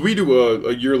one, no. Because we do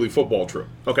a yearly football trip.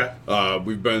 Okay.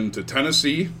 We've been to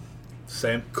Tennessee,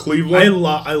 Same. Cleveland.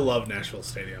 I love Nashville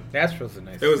Stadium. Nashville's a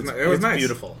nice. It was It's nice.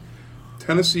 beautiful.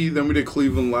 Tennessee, then we did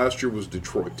Cleveland. Last year was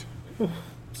Detroit.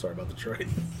 Sorry about Detroit.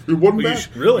 It wasn't bad.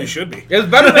 Really? You should be. It was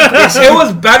better than it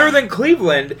was better than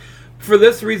Cleveland for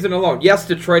this reason alone. Yes,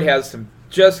 Detroit has some.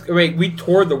 We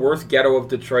toured the worst ghetto of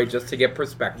Detroit just to get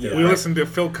perspective. We listened to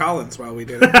Phil Collins while we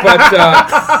did it.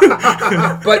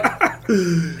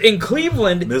 But in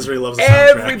Cleveland, Misery loves a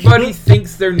soundtrack. everybody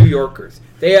thinks they're New Yorkers.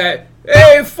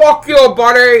 Hey, fuck you,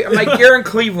 buddy. I'm like, you're in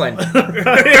Cleveland.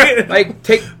 Like,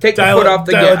 take the foot off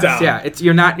the dial it gas. down. Yeah,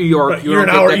 you're not New York. Right, You you're don't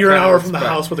an get hour. that You're an kind of hour from the respect.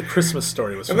 house where the Christmas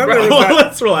story was. And From. then there was that-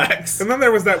 Let's relax. And then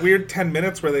there was that weird 10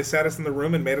 minutes where they sat us in the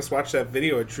room and made us watch that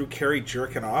video of Drew Carey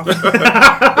jerking off. You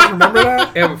remember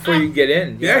that? Yeah, before you get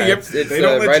in. Yeah, yep. It's They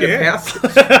don't let rite you of in. passage.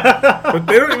 But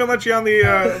they don't even let you on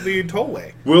the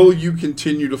tollway. Will you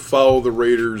continue to follow the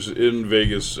Raiders in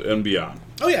Vegas and beyond?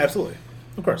 Oh yeah, absolutely.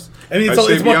 Of course. I mean, I it's,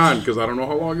 say it's more- beyond because I don't know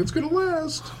how long it's going to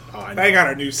last. Oh, I know. They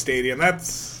got a new stadium.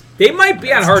 That's They might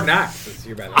be on Hard Knocks this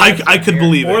year. By the way. I could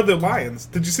believe or it. the Lions.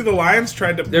 Did you see the Lions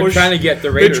tried to? They're push, trying to get the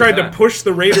They Raiders tried on. to push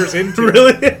the Raiders into.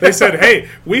 Really? It. They said, "Hey,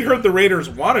 we heard the Raiders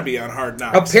want to be on Hard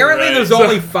Knocks." Apparently, Right. there's So-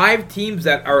 only 5 teams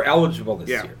that are eligible this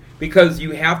Yeah. year because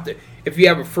you have to. If you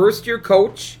have a first-year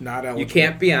coach, Not you eligible.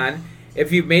 can't be on.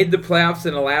 If you've made the playoffs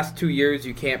in the last 2 years,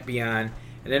 you can't be on.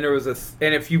 And then there was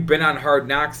and if you've been on Hard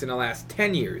Knocks in the last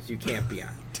 10 years, you can't be on.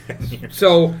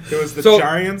 So It was the so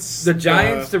Giants, the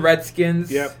Giants, the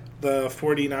Redskins, Yep, the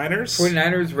 49ers,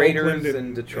 49ers, Raiders, Oakland,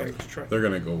 and Detroit. They're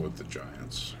going to go with the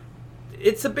Giants.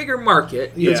 It's a bigger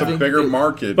market. Yeah. It's a bigger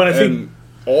market, But I think- and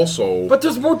also, But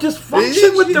there's more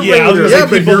dysfunction with the Yeah, I was Raiders. gonna say, yeah, but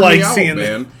people hear me like out, seeing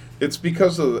man. It's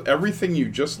because of everything you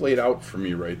just laid out for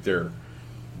me right there.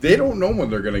 They don't know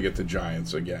when they're going to get the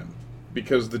Giants again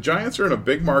because the Giants are in a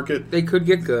big market. They could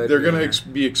get good. They're going to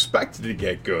be expected to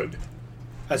get good.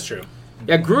 That's true.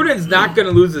 Yeah, Gruden's not going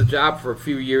to lose his job for a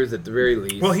few years at the very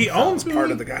least. Well, he owns part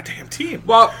of the goddamn team.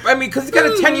 Well, I mean, because he's got a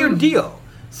 10-year deal.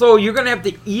 So you're going to have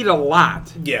to eat a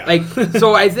lot. Yeah. Like,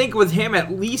 so I think with him,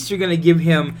 at least you're going to give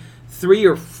him 3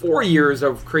 or 4 years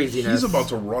of craziness. He's about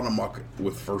to run amok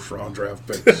with first-round draft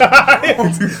picks.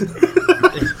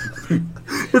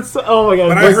 Oh my god!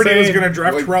 But I heard he was going to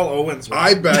draft like, Terrell Owens.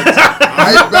 I bet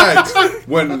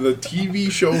when the TV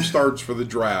show starts for the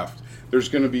draft, there's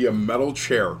going to be a metal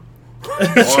chair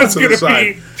It's just going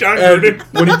to be John And Gruden.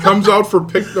 when he comes out for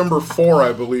pick number 4,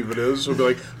 I believe it is, he'll be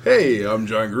like, "Hey, I'm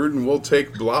John Gruden. We'll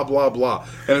take blah blah blah."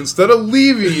 And instead of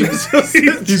leaving,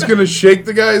 he's going to shake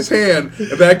the guy's hand,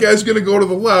 and that guy's going to go to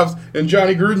the left, and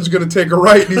Johnny Gruden's going to take a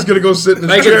right, and he's going to go sit in his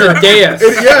like chair. it's a dais.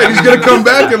 And, yeah, and he's going to come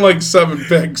back in like 7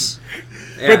 picks.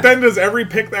 Yeah. But then does every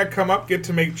pick that come up get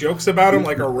to make jokes about him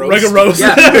like a roast? Like a roast.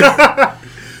 Yeah.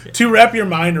 To wrap your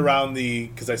mind around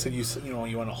because I said you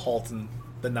want to halt and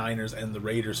the Niners and the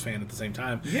Raiders fan at the same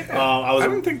time. Yeah, I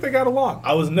didn't think they got along.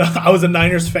 I was a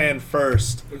Niners fan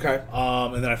first. Okay.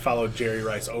 And then I followed Jerry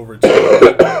Rice over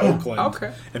to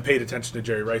Oakland and paid attention to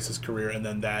Jerry Rice's career, and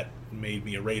then that made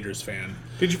me a Raiders fan.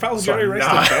 Did you follow Jerry Rice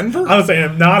to Denver? I was saying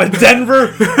I'm not a Denver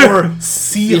or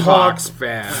Seahawks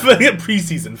fan.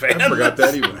 Preseason fan. I forgot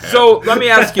that even happened. So let me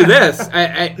ask you this,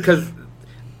 because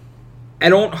I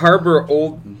don't harbor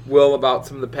old will about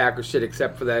some of the Packers shit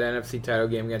except for that NFC title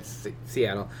game against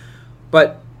Seattle.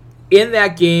 But in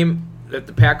that game that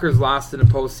the Packers lost in the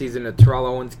postseason, a Terrell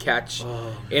Owens catch,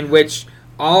 in which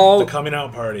the coming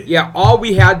out party. Yeah, all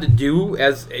we had to do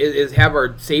is have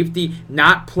our safety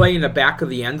not play in the back of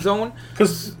the end zone,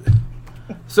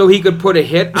 so he could put a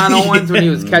hit on Owens when he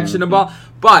was catching the ball.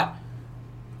 But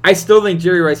I still think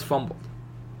Jerry Rice fumbled.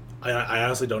 I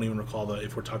honestly don't even recall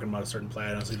if we're talking about a certain play.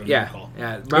 I honestly don't even recall.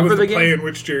 Yeah, remember the play game? in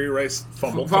which Jerry Rice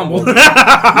fumbled. But there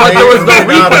was no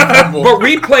replay. But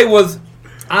replay was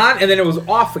on, and then it was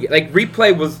off again. Like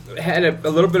replay had a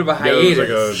little bit of a hiatus. Yeah, it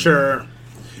was like Sure.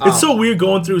 It's so weird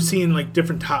going through seeing like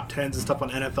different top tens and stuff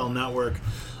on NFL Network.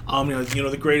 You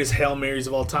know the greatest Hail Marys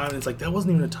of all time. And it's like that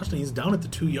wasn't even a touchdown. He's down at the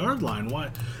 2-yard line.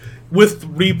 Why?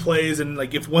 With replays and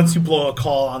like if once you blow a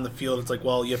call on the field, it's like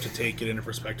well you have to take it into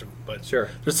perspective. But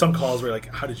there's some calls where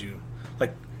like how did you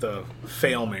like the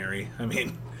fail Mary? I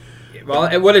mean, well,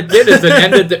 and what it did is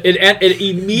it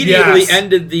immediately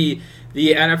ended the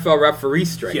NFL referee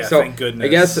strike. Yeah, so thank goodness. I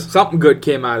guess something good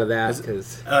came out of that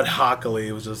because Ed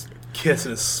Hockley was just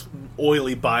kissing his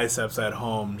oily biceps at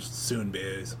home. Soon,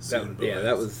 boys.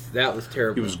 That was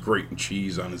terrible. He was grating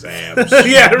cheese on his abs.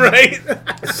 Yeah, right.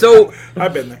 So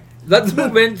I've been there. Let's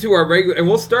move into our regular, and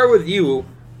we'll start with you.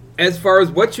 As far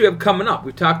as what you have coming up,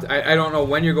 we've talked. I don't know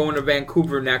when you're going to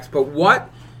Vancouver next, but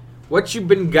what you've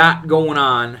been got going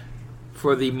on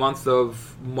for the month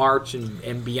of March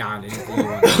and beyond.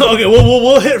 Okay, well,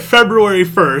 we'll hit February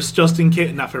 1st, just in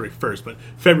case. Not February 1st, but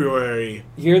February.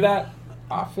 You hear that?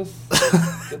 Office?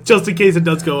 Just in case it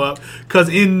does go up. Because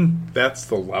That's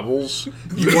the levels?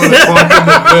 You want to talk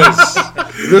about this?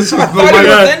 This is I thought he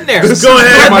was in there. Go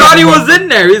ahead. I thought he was in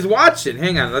there. He's watching.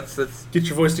 Hang on. Let's get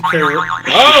your voice to carry.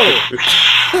 Oh!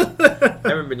 I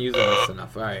haven't been using this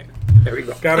enough. All right. There we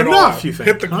go. Got it Enough, all. you think?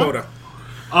 Hit the quota.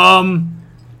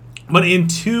 But in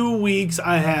 2 weeks,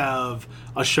 I have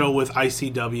a show with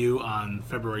ICW on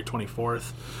February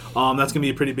 24th. That's going to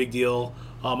be a pretty big deal.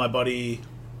 My buddy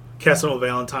Casanova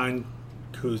Valentine,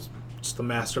 who's just the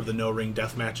master of the no-ring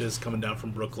death matches, coming down from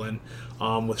Brooklyn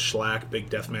with Schlack, big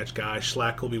deathmatch guy.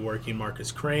 Schlack will be working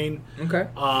Marcus Crane. Okay.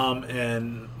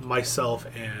 And myself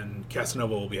and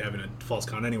Casanova will be having a Falls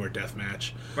Count Anywhere death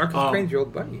match. Marcus Crane's your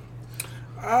old buddy.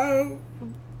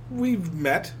 We've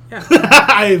met. Yeah.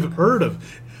 I've heard of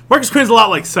Marcus Crane's a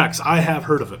lot like sex. I have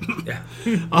heard of him. Yeah.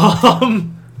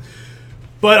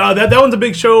 But that one's a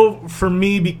big show for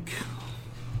me.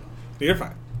 You're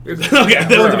fine. Okay,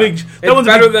 that one's a big. That one's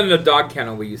better than the dog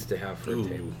kennel we used to have for a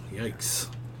table. Yikes!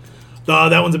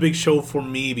 That one's a big show for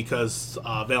me because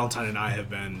Valentine and I have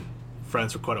been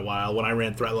friends for quite a while. When I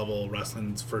ran Threat Level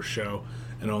Wrestling's first show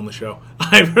and owned the show,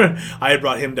 I had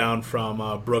brought him down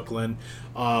from Brooklyn.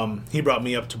 He brought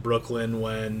me up to Brooklyn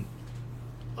when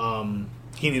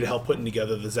he needed help putting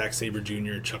together the Zack Sabre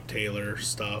Jr., Chuck Taylor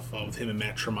stuff with him and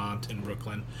Matt Tremont in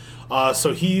Brooklyn.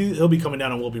 So he'll be coming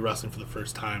down and we'll be wrestling for the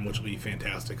first time, which will be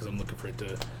fantastic because I'm looking for it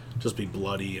to just be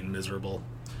bloody and miserable.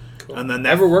 Cool. And then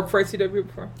Ever worked for ICW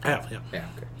before? I have, yeah. Yeah,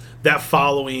 okay. That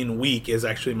following week is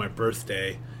actually my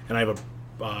birthday, and I have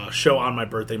a show on my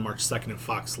birthday, March 2nd in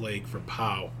Fox Lake for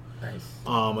POW.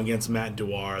 Nice. Against Matt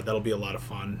Dewar. That'll be a lot of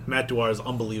fun. Matt Dewar is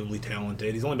unbelievably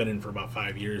talented. He's only been in for about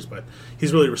 5 years, but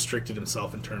he's really restricted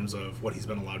himself in terms of what he's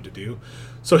been allowed to do.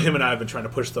 So him and I have been trying to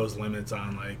push those limits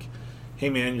on, like, hey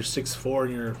man, you're 6'4"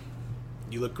 and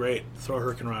you look great. Throw a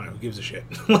Hurricane Rana. Who gives a shit?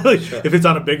 Sure. If it's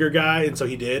on a bigger guy, and so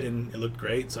he did, and it looked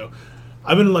great. So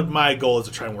I've been like, my goal is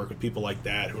to try and work with people like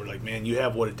that who are like, man, you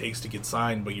have what it takes to get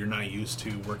signed, but you're not used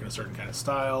to working a certain kind of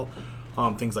style.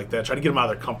 Things like that. Try to get them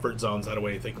out of their comfort zones. That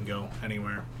way they can go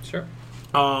anywhere. Sure.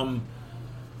 After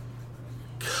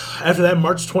that,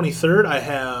 March 23rd,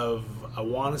 I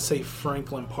want to say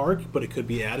Franklin Park, but it could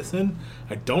be Addison.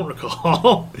 I don't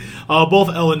recall. Both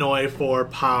Illinois for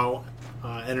POW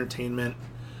Entertainment.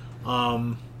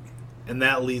 And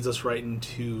that leads us right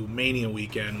into Mania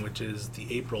weekend, which is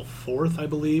the April 4th, I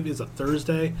believe, is a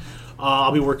Thursday.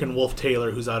 I'll be working Wolf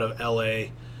Taylor, who's out of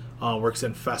L.A., works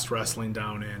in Fest Wrestling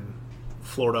down in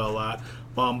Florida a lot.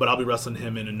 But I'll be wrestling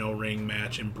him in a no-ring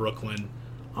match in Brooklyn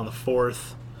on the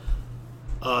 4th.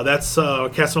 That's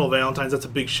Casanova Valentine's. That's a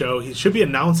big show. He should be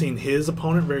announcing his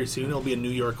opponent very soon. He'll be a New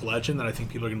York legend, and I think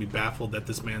people are going to be baffled that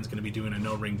this man's going to be doing a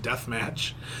no-ring death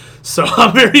match. So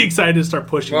I'm very excited to start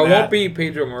pushing Well, it that. won't be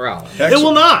Pedro Morales. It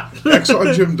will not.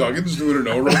 Exxon Jim Duggan's doing a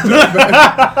no-rope death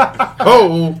match.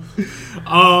 Oh.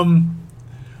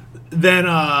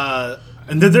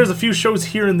 And then there's a few shows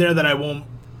here and there that I won't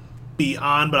be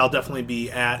on, but I'll definitely be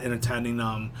at and attending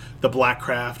the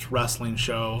Blackcraft wrestling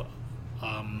show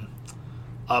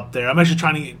up there. I'm actually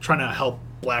trying to help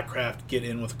Blackcraft get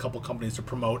in with a couple companies to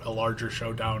promote a larger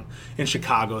show down in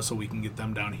Chicago so we can get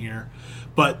them down here.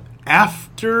 But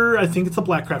after, I think it's the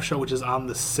Blackcraft show, which is on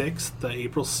the 6th, the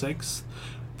April 6th,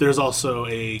 there's also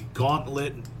a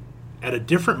gauntlet at a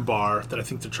different bar that I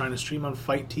think they're trying to stream on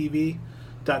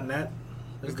fighttv.net.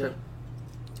 Okay.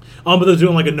 But they're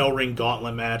doing like a no-ring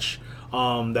gauntlet match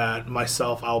that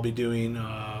myself, I'll be doing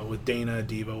with Dana.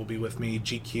 Diva will be with me.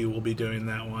 GQ will be doing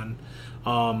that one.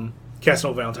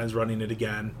 Casanova Valentine's running it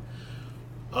again.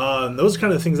 And those are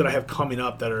kind of the things that I have coming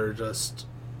up that are just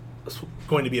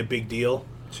going to be a big deal.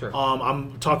 Sure.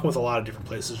 I'm talking with a lot of different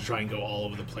places to try and go all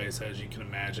over the place, as you can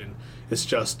imagine. It's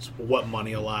just what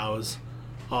money allows.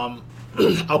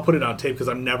 I'll put it on tape because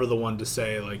I'm never the one to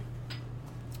say, like,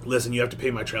 listen, you have to pay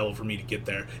my travel for me to get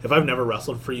there. If I've never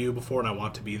wrestled for you before and I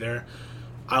want to be there,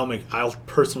 I'll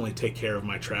personally take care of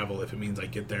my travel if it means I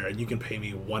get there, and you can pay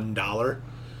me $1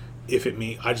 if it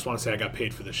means I just want to say I got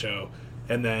paid for the show.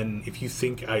 And then if you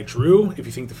think I drew, if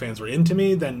you think the fans were into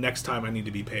me, then next time I need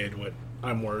to be paid what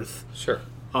I'm worth. Sure.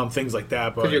 Things like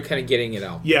that. But Because you're kind of getting it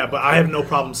out. yeah, but I have no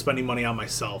problem spending money on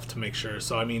myself to make sure.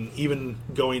 So I mean, even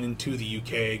going into the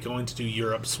UK, going to do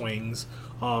Europe swings,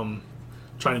 trying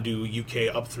to do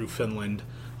UK up through Finland,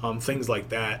 things like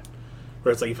that,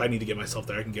 where it's like if I need to get myself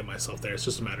there, I can get myself there. It's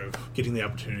just a matter of getting the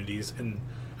opportunities. And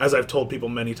as I've told people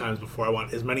many times before, I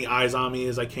want as many eyes on me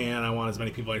as I can. I want as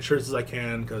many people in shirts as I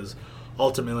can, because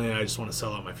ultimately I just want to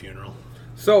sell out my funeral.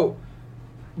 So,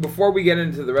 before we get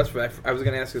into the rest of it, I was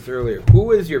going to ask this earlier.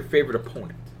 Who is your favorite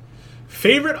opponent?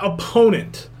 Favorite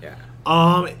opponent? Yeah.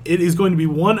 It is going to be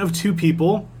one of two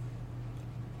people.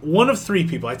 One of three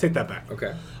people. I take that back.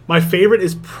 Okay. My favorite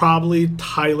is probably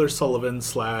Tyler Sullivan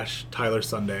 / Tyler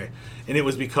Sunday. And it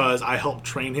was because I helped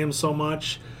train him so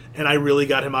much. And I really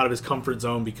got him out of his comfort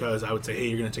zone because I would say, hey,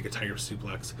 you're going to take a tiger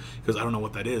suplex. Because I don't know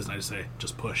what that is. And I just say,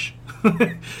 just push.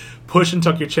 Push and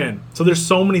tuck your chin. So there's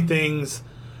so many things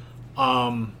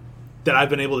that I've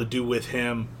been able to do with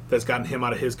him that's gotten him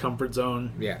out of his comfort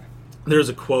zone. Yeah. There's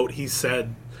a quote he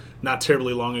said not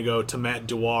terribly long ago to Matt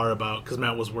Dewar about, because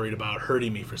Matt was worried about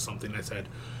hurting me for something. I said,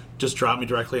 just drop me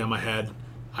directly on my head.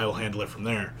 I will handle it from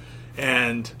there.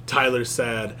 And Tyler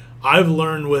said, I've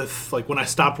learned with, like, when I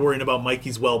stopped worrying about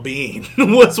Mikey's well-being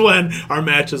was when our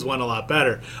matches went a lot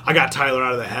better. I got Tyler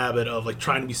out of the habit of, like,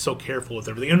 trying to be so careful with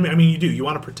everything. And I mean, you do. You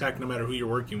want to protect no matter who you're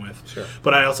working with. Sure.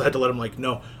 But I also had to let him, like,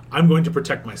 no, I'm going to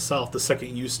protect myself. The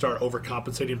second you start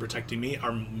overcompensating and protecting me,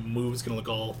 our move's going to look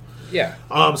all... Yeah.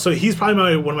 So he's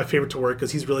probably one of my favorite to work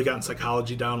because he's really gotten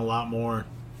psychology down a lot more.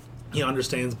 He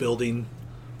understands building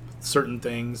certain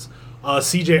things.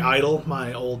 CJ Idol,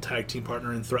 my old tag team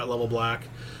partner in Threat Level Black,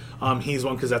 he's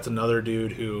one because that's another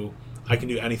dude who I can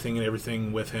do anything and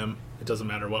everything with him. It doesn't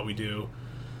matter what we do.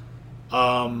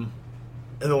 And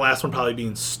the last one probably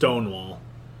being Stonewall.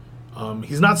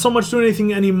 He's not so much doing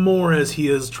anything anymore as he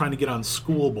is trying to get on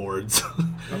school boards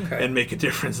Okay. and make a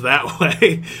difference that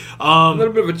way. A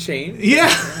little bit of a change.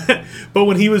 Yeah. But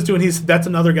when he was doing that's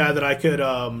another guy that I could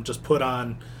just put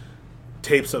on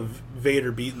tapes of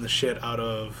Vader beating the shit out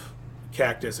of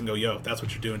Cactus and go, yo, that's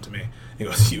what you're doing to me. And he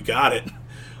goes, you got it.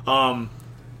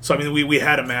 So I mean, we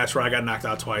had a match where I got knocked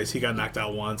out twice. He got knocked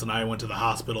out once, and I went to the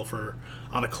hospital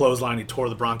on a clothesline. He tore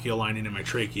the bronchial lining in my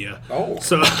trachea. Oh,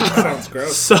 so Sounds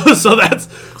gross.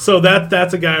 So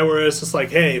that's a guy where it's just like,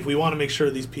 hey, if we want to make sure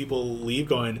these people leave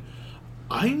going,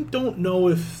 I don't know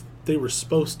if they were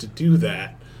supposed to do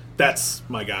that. That's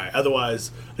my guy.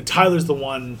 Otherwise, Tyler's the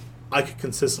one I could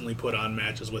consistently put on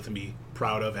matches with and be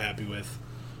proud of, happy with.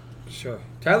 sure.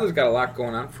 Tyler's got a lot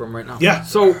going on for him right now. Yeah.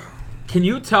 So, can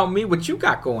you tell me what you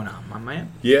got going on, my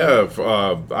man? Yeah,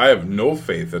 I have no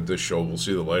faith that this show will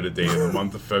see the light of day in the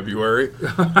month of February.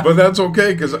 But that's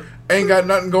okay, because I ain't got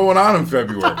nothing going on in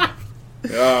February.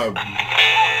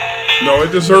 No,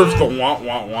 it deserves the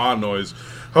wah-wah-wah noise.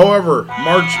 However,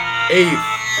 March 8th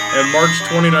and March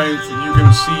 29th, you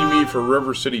can see me for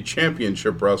River City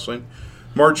Championship Wrestling.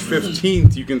 March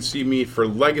 15th, you can see me for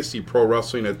Legacy Pro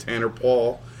Wrestling at Tanner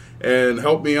Paul. And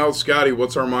help me out, Scotty.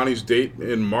 What's Armani's date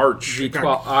in March?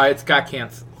 It's got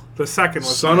canceled. The second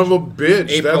was Son of a bitch.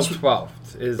 April That's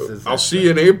 12th I'll see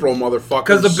you in April, motherfuckers.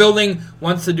 Because the building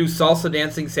wants to do salsa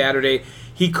dancing Saturday.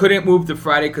 He couldn't move to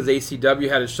Friday because ACW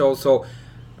had a show, so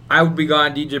I would be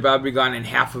gone, DJ Bob would be gone, and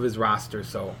half of his roster,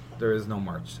 so there is no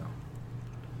March. So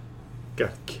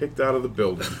got kicked out of the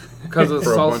building because of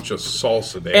for salsa. a bunch of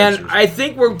salsa dancers. And I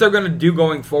think what they're going to do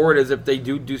going forward is if they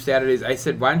do Saturdays, I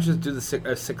said, why don't you just do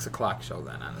the 6 o'clock show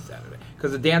then on a Saturday?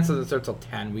 Because the dance doesn't start till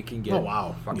 10. We can get fuck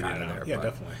out of there. Yeah,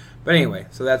 definitely. But anyway,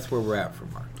 so that's where we're at for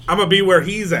March. I'm going to be where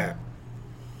he's at.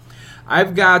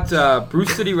 I've got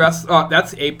Bruce City Wrestling. Oh,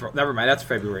 that's April. Never mind. That's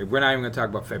February. We're not even going to talk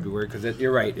about February because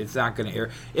you're right. It's not going to air.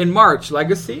 In March,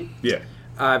 Legacy. Yeah.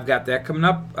 I've got that coming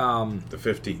up. The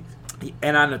 15th.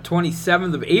 And on the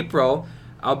 27th of April,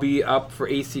 I'll be up for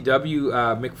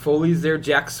ACW. Mick Foley's there.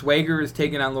 Jack Swagger is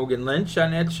taking on Logan Lynch on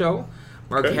that show.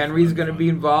 Mark Henry's going to be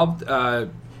involved.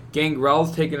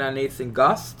 Gangrel's taking on Nathan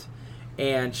Gust.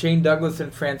 And Shane Douglas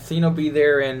and Francine will be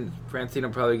there. And Francine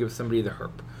will probably give somebody the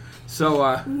herp. So,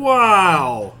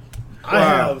 wow. I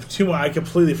have two more. I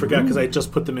completely forgot because I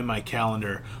just put them in my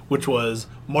calendar, which was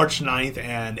March 9th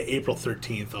and April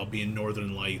 13th. I'll be in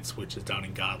Northern Lights, which is down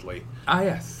in Godley.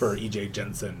 Yes. For EJ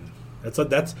Jensen.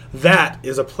 That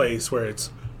is a place where it's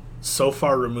so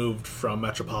far removed from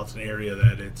metropolitan area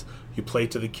that you play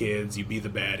to the kids, you be the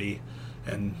baddie,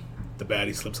 and the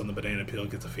baddie slips on the banana peel,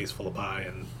 gets a face full of pie,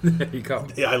 and there you go.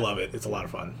 Yeah, I love it. It's a lot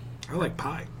of fun. I like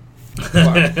pie.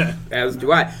 Well, as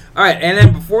do I. All right, and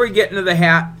then before we get into the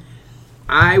hat,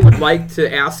 I would like to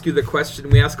ask you the question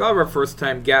we ask all of our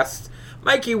first-time guests.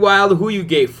 Mikey Wild, who you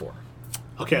gave for?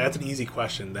 Okay, that's an easy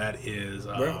question. That is...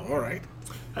 well, all right.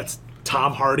 That's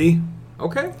Tom Hardy.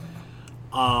 Okay.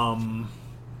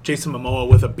 Jason Momoa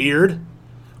with a beard.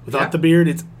 Without the beard,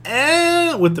 it's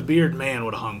with the beard, man,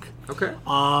 what a hunk. Okay.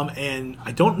 And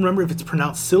I don't remember if it's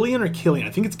pronounced Cillian or Killian. I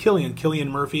think it's Killian. Killian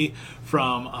Murphy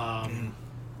from...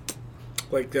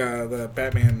 like the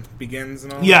Batman Begins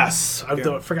and all. Yes, I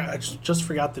forgot. I just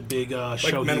forgot the big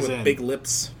show men he's with in. Big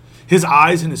lips. His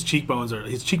eyes and his cheekbones are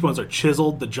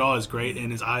chiseled. The jaw is great,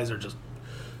 and his eyes are just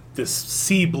this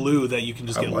sea blue that you can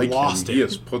just get lost in. He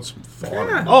has put some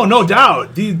thought in. Oh, no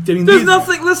doubt. There's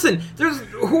nothing. Listen,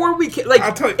 who are we?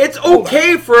 I'll tell you, it's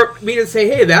okay for me to say,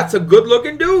 hey, that's a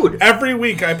good-looking dude. Every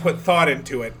week I put thought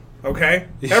into it. Okay,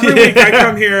 every week I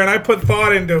come here and I put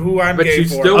thought into who I'm but gay you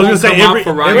for. Still I was going to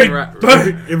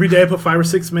say every day I put 5 or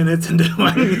 6 minutes into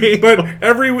my game. But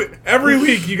every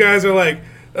week you guys are like,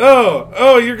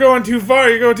 oh, you're going too far.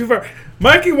 You're going too far.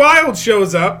 Mikey Wild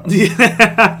shows up.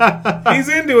 Yeah. He's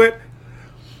into it.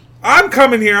 I'm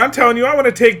coming here. I'm telling you, I want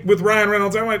to take with Ryan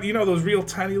Reynolds. I want those real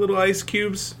tiny little ice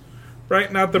cubes. Right,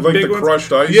 not the like big the ones.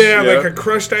 Crushed ice. Yeah, like a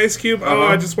crushed ice cube. Uh-huh. Oh,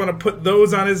 I just want to put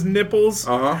those on his nipples.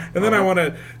 And then I want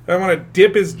to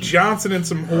dip his Johnson in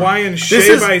some Hawaiian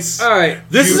shave ice. All right,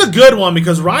 this is a good one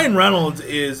because Ryan Reynolds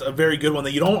is a very good one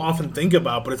that you don't often think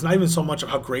about. But it's not even so much of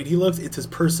how great he looks; it's his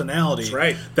personality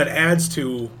that adds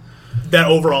to that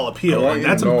overall appeal. And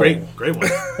that's a great one.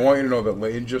 I want you to know that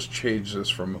Lane just changed this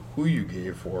from who you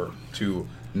gave for to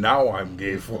now I'm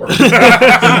gay for.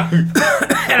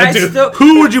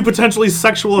 Who would you potentially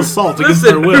sexual assault against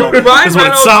their will? Ryan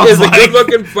Reynolds is a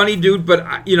good-looking, funny dude, but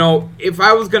if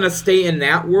I was gonna stay in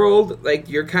that world, like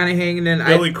you're kind of hanging in,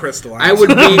 Billy Crystal, I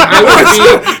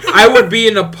would be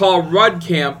in a Paul Rudd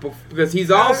camp because he's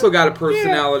also got a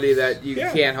personality that you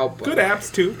can't help but. Good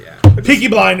apps too. Yeah. Peaky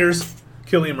Blinders.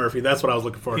 Cillian Murphy, that's what I was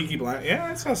looking for. Peaky Blinders. Yeah,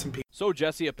 I saw some Peaky. So,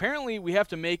 Jesse, apparently we have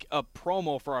to make a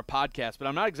promo for our podcast, but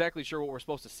I'm not exactly sure what we're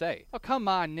supposed to say. Oh, come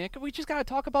on, Nick. We just got to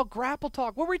talk about Grapple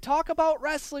Talk, where we talk about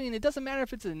wrestling. It doesn't matter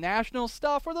if it's the national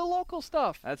stuff or the local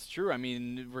stuff. That's true. I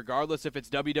mean, regardless if it's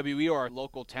WWE or our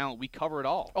local talent, we cover it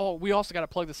all. Oh, we also got to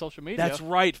plug the social media. That's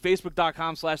right.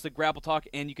 Facebook.com/TheGrappleTalk,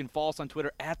 and you can follow us on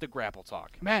Twitter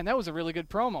 @TheGrappleTalk. Man, that was a really good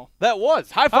promo. That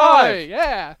was. High five! Hi,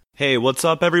 yeah. Hey, what's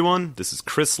up, everyone? This is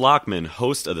Chris Lockman,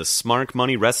 host of the Smart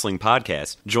Money Wrestling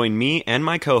Podcast. Join me and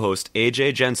my co-host,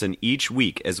 AJ Jensen, each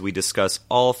week as we discuss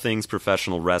all things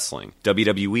professional wrestling.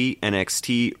 WWE,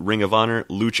 NXT, Ring of Honor,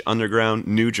 Lucha Underground,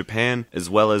 New Japan, as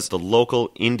well as the local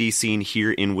indie scene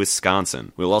here in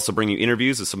Wisconsin. We'll also bring you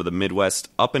interviews with some of the Midwest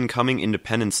up-and-coming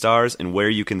independent stars and where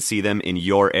you can see them in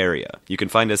your area. You can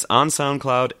find us on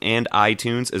SoundCloud and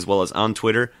iTunes, as well as on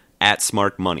Twitter,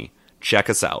 @SmartMoney. Check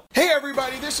us out. Hey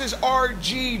everybody, this is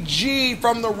RGG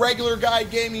from the Regular Guy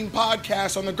Gaming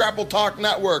Podcast on the Grapple Talk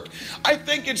Network. I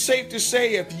think it's safe to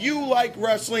say if you like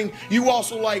wrestling, you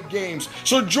also like games.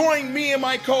 So join me and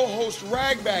my co-host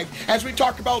Ragbag as we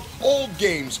talk about old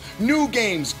games, new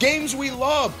games, games we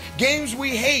love, games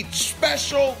we hate,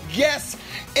 special guests,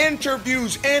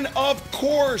 interviews, and of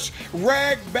course,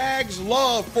 Ragbag's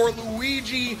love for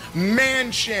Luigi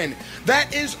Mansion.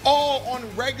 That is all on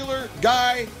Regular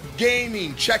Guy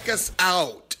Gaming. Check us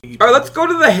out. All right, let's go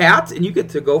to the hats, and you get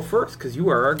to go first because you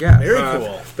are our guest. Very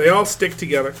cool. They all stick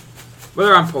together. Well,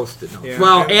 they're on Post-it notes. Yeah.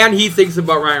 Well, and he thinks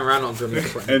about Ryan Reynolds.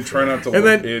 And try not to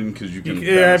look in because you can.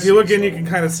 Yeah, if you look in, you can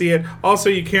kind of see it. Also,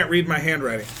 you can't read my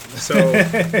handwriting. So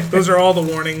those are all the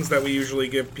warnings that we usually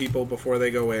give people before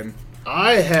they go in.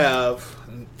 I have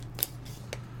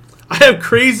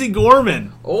Crazy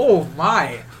Gorman. Oh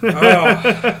my!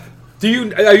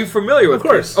 Are you familiar with? Of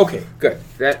course. This? Okay, good.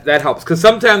 That helps because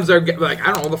sometimes they're like, I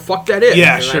don't know what the fuck that is.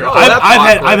 Yeah, You're sure. Like,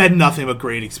 I've had nothing but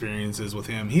great experiences with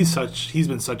him. He's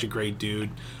been such a great dude.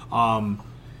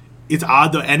 It's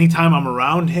odd though. Anytime I'm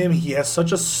around him, he has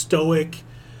such a stoic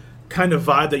kind of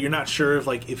vibe that you're not sure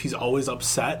if he's always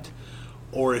upset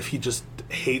or if he just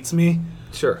hates me.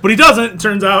 Sure. But he doesn't, it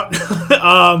turns out.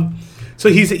 So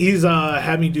he's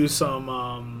had me do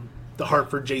some the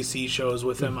Hartford JC shows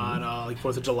with him on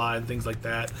 4th of July and things like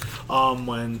that.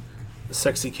 When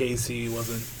Sexy Casey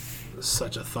wasn't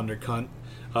such a thunder cunt.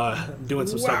 Doing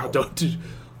some stuff.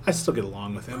 I still get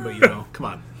along with him, but come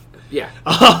on. Yeah.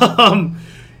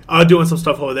 Doing some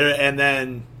stuff over there, and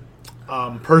then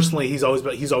personally, he's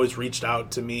always reached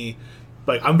out to me.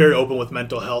 Like, I'm very open with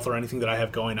mental health or anything that I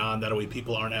have going on. That way,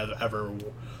 people aren't ever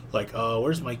like,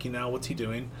 where's Mikey now? What's he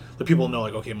doing? The people know,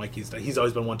 like, okay, Mikey's. He's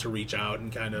always been one to reach out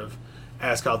and kind of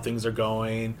ask how things are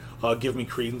going, give me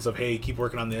credence of, hey, keep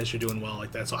working on this, you're doing well,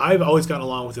 like that. So I've always gotten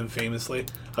along with him famously.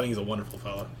 I think he's a wonderful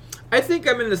fellow. I think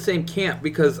I'm in the same camp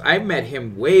because I met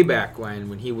him way back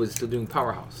when he was still doing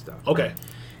Powerhouse stuff. Okay.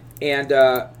 And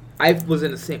I was in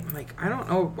the same. I'm like, I don't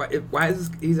know why is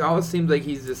this, he always seems like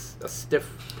he's just a stiff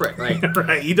prick. Like,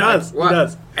 right, he does. Like, he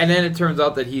does. And then it turns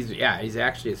out that he's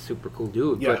actually a super cool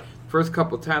dude. Yeah. But first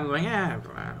couple of times, I'm like, I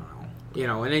don't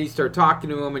know. And then you start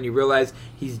talking to him, and you realize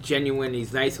he's genuine.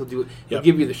 He's nice. He'll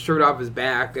give you the shirt off his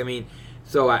back. I mean,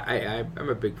 so I'm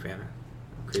a big fan of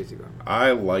Crazy Gorman.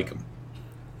 I like him.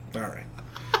 All right.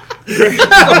 He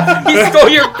stole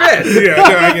your bit. Yeah, no,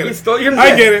 I get it. He stole your bit.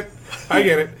 I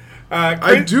get it.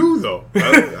 I do, though.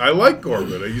 I like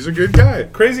Gorman. He's a good guy.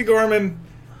 Crazy Gorman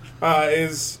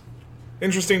is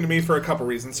interesting to me for a couple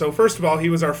reasons. So, first of all, he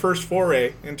was our first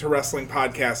foray into wrestling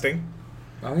podcasting.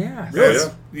 Oh, yeah.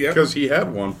 Really? Yeah. Because he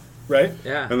had one. Right?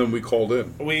 Yeah. And then we called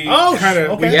in. We kind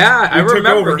of... okay. I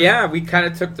remember. Over. Yeah, we kind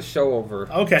of took the show over.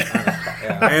 Okay.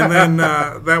 And then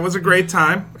that was a great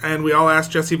time. And we all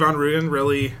asked Jesse Von Ruden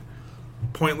really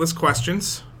pointless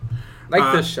questions.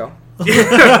 Like this show.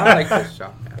 I like this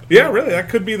show. Yeah, really. That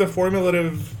could be the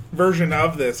formulative version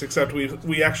of this, except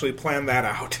we actually planned that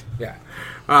out. Yeah.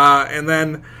 And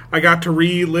then I got to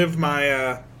relive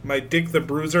my my Dick the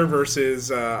Bruiser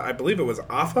versus, I believe it was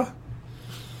Alpha,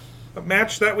 a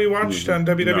match that we watched on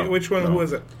WWE. No, Which one? no. Who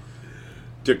was it?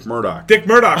 Dick Murdoch. Dick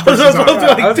Murdoch versus Alpha.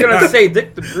 I was going to say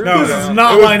Dick the Bruiser. No, This is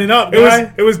not lining up,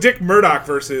 guy. It was Dick Murdoch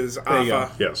versus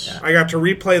Alpha. Yes. Yeah. I got to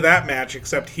replay that match,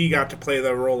 except he got to play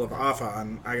the role of Alpha,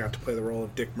 and I got to play the role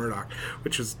of Dick Murdoch,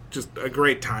 which was just a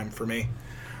great time for me.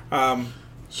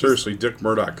 Seriously, Dick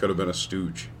Murdoch could have been a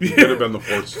stooge. He could have been the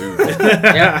fourth stooge.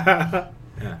 Yeah.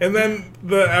 And then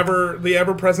the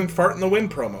ever-present Fart in the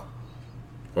Wind promo,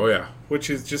 Oh, yeah. which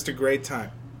is just a great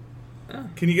time.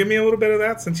 Can you give me a little bit of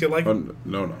that since you like it?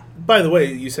 No. By the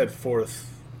way, you said fourth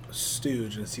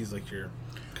stooge, and it seems like you're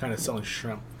kind of selling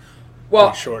shrimp. Well,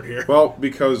 Pretty short here. Well,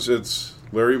 because it's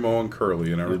Larry Moe and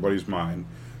Curly in everybody's mind.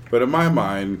 But in my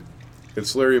mind,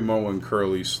 it's Larry Moe and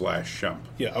Curly / Shemp.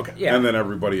 Yeah, okay. yeah. And then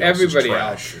everybody else is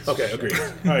trash. Okay, agreed. All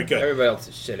right, good. Everybody else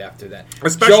is shit after that.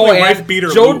 Especially Wife Beater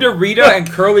Joe Lou. DeRita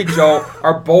and Curly Joe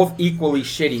are both equally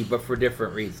shitty, but for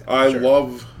different reasons. I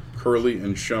love Curly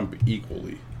and Shemp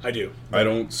equally. I do. I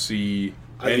don't see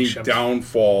I any think Shemp's-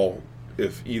 downfall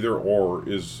if either or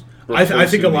is. I think a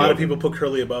replacing lot the of people put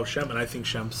Curly above Shemp, and I think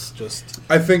Shemp's just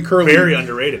I think Curly very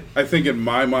underrated. I think in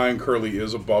my mind Curly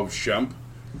is above Shemp,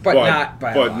 But not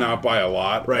by a lot. not by a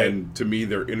lot. Right. And to me,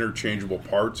 they're interchangeable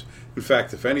parts. In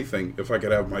fact, if anything, if I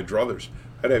could have my druthers,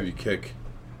 I'd have you kick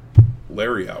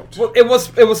Larry out. Well, it was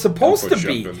supposed to Put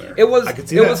be. Shemp in there. It was I could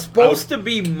see it that. was supposed to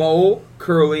be Mo,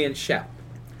 Curly, and Shemp.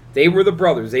 They were the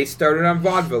brothers. They started on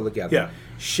vaudeville together. Yeah.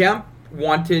 Shemp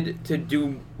wanted to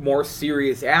do more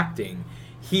serious acting.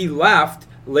 He left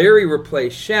Larry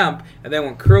replaced Shemp, and then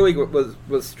when Curly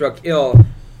was struck ill,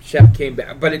 Shemp came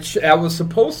back. But that was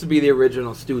supposed to be the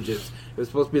original Stooges. It was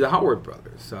supposed to be the Howard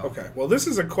brothers. So. Okay, well, this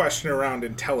is a question around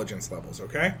intelligence levels,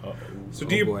 okay? So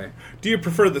do you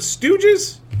prefer the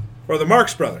Stooges or the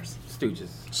Marx Brothers?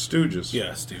 Stooges. Yeah,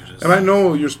 Stooges. And I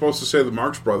know you're supposed to say the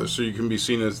Marx Brothers so you can be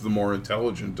seen as the more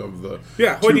intelligent of the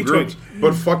two groups.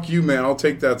 But fuck you, man. I'll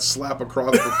take that slap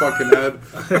across the fucking head.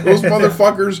 Those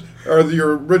motherfuckers are the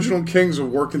original kings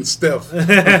of working stiff.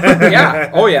 Yeah.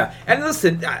 Oh, yeah. And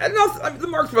listen, the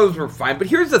Marx Brothers were fine. But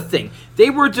here's the thing. They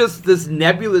were just this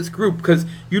nebulous group because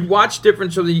you'd watch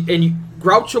different shows and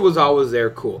Groucho was always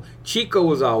there, cool. Chico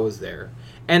was always there.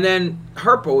 And then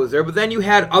Harpo was there, but then you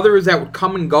had others that would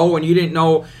come and go, and you didn't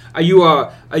know: are you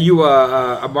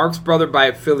a Marx Brother by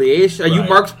affiliation? Are you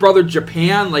Marx Brother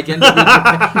Japan? Like, where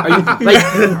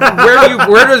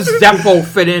does Zeppo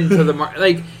fit into the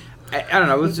I don't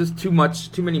know. It was just too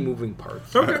many moving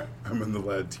parts. Okay, I'm in the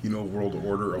Latino world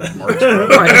order of Marx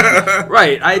Brothers.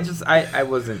 right. I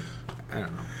wasn't. I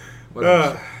don't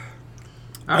know.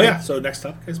 Yeah. So next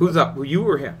up, guys. Who's up? You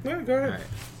or him? Yeah, go ahead. Right.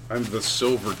 I'm the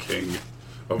Silver King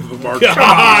of the Marx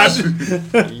Brothers.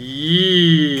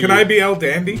 Can I be El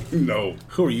Dandy? No.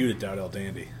 Who are you to doubt El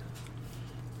Dandy?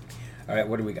 All right,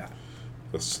 what do we got?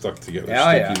 The stuck together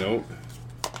sticky note.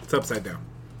 It's upside down.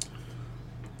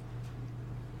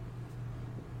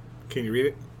 Can you read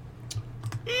it?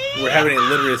 We're having a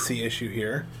literacy issue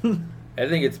here. I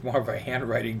think it's more of a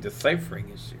handwriting deciphering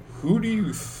issue. Who do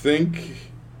you think...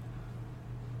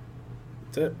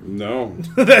 That's it. No.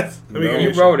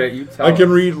 You wrote it. You tell I can us.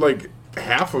 read like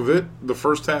half of it, the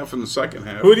first half and the second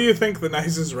half. Who do you think the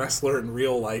nicest wrestler in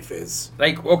real life is?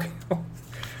 Like, okay.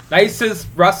 Nicest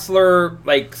wrestler,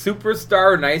 like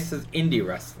superstar, nicest indie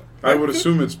wrestler? I would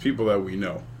assume it's people that we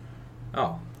know.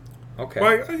 Oh. Okay.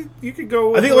 Well, you could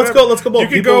go with I think let's go both. You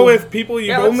could go with people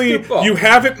you you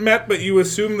haven't met, but you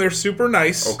assume they're super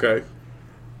nice. Okay.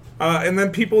 And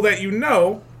then people that you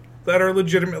know that are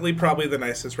legitimately probably the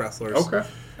nicest wrestlers. Okay.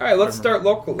 All right, let's start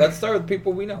local. Let's start with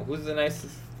people we know. Who's the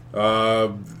nicest?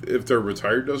 If they're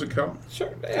retired, does it count?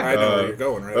 Sure. Yeah. I know where you're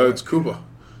going, right? It's Cuba.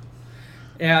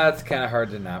 Yeah, it's kind of hard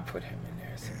to not put him in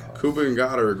there. I suppose. Cuba and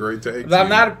God are a great tag team. I'm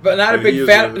not a big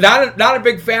fan. Not a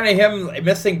big fan of him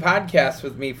missing podcasts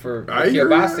with me for the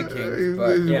Kielbasa Kings.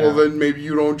 But, well, then maybe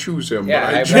you don't choose him.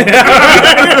 Yeah, but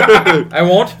I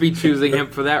won't be choosing him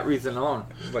for that reason alone.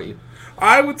 What about you?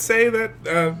 I would say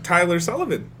that Tyler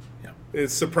Sullivan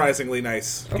is surprisingly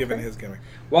nice given his gimmick.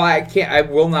 Well, I can't. I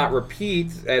will not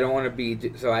repeat. I don't want to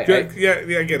be. So I get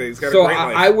it. He's got a so great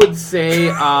life. I would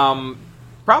say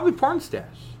probably Porn Stash.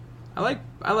 I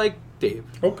like Dave.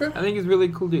 Okay. I think he's a really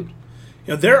cool dude.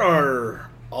 You know, there are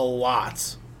a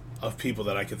lot of people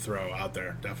that I could throw out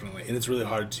there, definitely, and it's really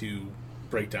hard to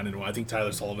break down into one. I think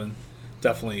Tyler Sullivan,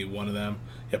 definitely one of them.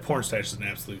 Yeah, Porn Stash is an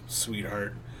absolute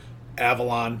sweetheart.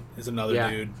 Avalon is another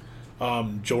dude.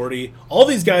 Jordy. All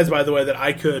these guys, by the way, that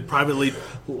I could privately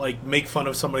make fun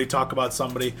of somebody, talk about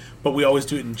somebody, but we always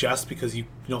do it in jest because you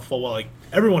know full well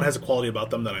everyone has a quality about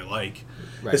them that I like.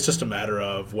 Right. It's just a matter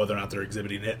of whether or not they're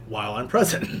exhibiting it while I'm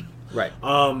present. Right.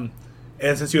 And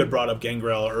since you had brought up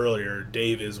Gangrel earlier,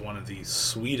 Dave is one of the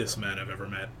sweetest men I've ever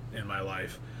met in my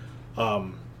life.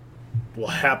 Will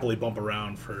happily bump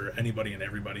around for anybody and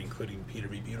everybody, including Peter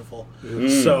B. Beautiful.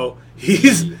 Mm. So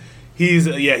he's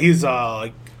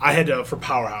I had to, for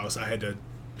Powerhouse, I had to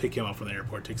pick him up from the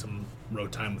airport, take some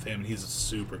road time with him, and he's a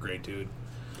super great dude.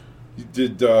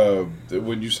 Did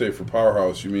when you say for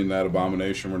Powerhouse, you mean that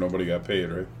abomination where nobody got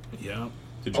paid, right? Yeah.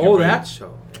 Did you get paid? That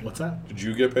show. What's that? Did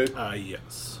you get paid?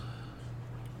 Yes.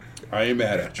 I ain't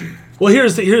mad at you. Well,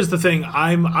 here's the thing.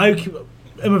 I'm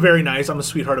a very nice. I'm a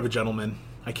sweetheart of a gentleman.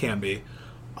 I can be.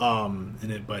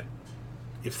 But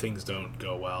if things don't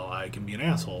go well, I can be an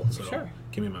asshole. So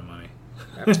give me my money.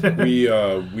 We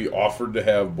offered to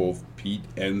have both Pete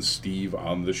and Steve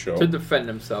on the show to defend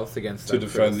themselves against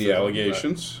the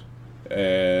allegations,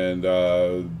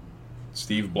 and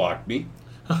Steve blocked me.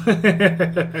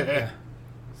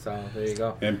 So there you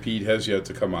go. And Pete has yet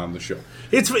to come on the show.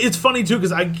 It's funny too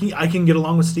because I can get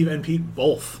along with Steve and Pete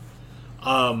both,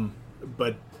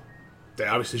 but they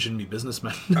obviously shouldn't be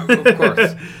businessmen. Of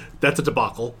course, that's a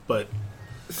debacle. But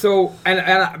so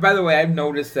and by the way, I've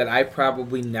noticed that I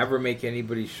probably never make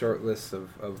anybody's short list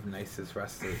of nicest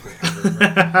wrestlers.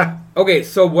 Okay,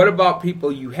 so what about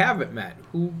people you haven't met?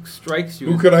 Who strikes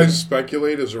you? Who could I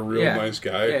speculate as a real nice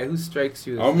guy? Yeah, who strikes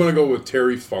you? I'm gonna go with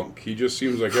Terry Funk. He just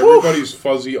seems like everybody's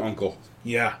fuzzy uncle.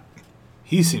 Yeah,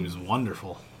 he seems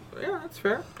wonderful. Yeah, that's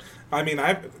fair. I mean,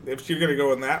 if you're gonna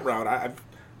go in that route, I've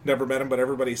never met him, but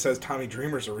everybody says Tommy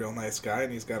Dreamer's a real nice guy,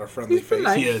 and he's got a friendly face.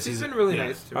 Nice. He's been really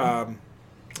nice to me.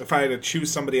 if I had to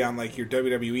choose somebody on like your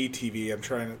WWE TV, I'm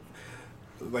trying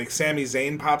to like Sami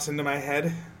Zayn pops into my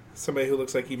head. Somebody who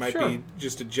looks like he might be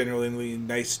just a genuinely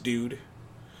nice dude.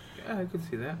 Yeah, I could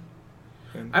see that.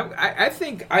 And I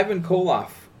think Ivan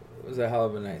Koloff was a hell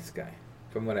of a nice guy,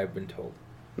 from what I've been told.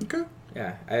 Okay.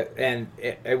 Yeah, and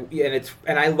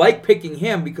I like picking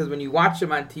him because when you watch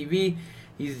him on TV,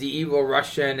 he's the evil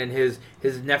Russian, and his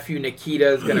nephew Nikita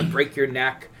is gonna break your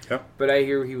neck. Yep. But I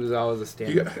hear he was always a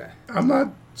stand-up guy. I'm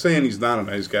not saying he's not a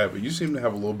nice guy, but you seem to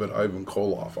have a little bit of Ivan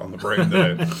Koloff on the brain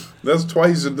today. That's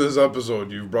twice in this episode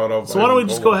you've brought up. So why don't we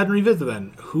just go ahead and revisit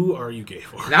then? Who are you gay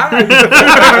for? Not Ivan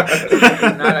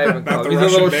Koloff. He's a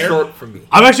little short for me.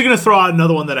 I'm actually going to throw out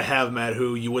another one that I have, Matt,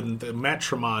 who you wouldn't... Matt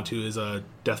Tremont, who is a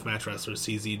deathmatch wrestler,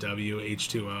 CZW,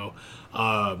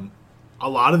 H2O. A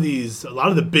lot of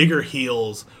the bigger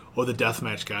heels or the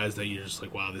deathmatch guys that you're just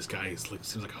like, wow, this guy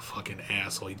seems like a fucking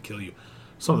asshole. He'd kill you.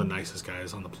 Some of the nicest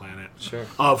guys on the planet. Sure.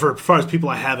 For as far as people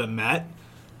I haven't met,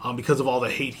 because of all the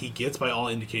hate he gets, by all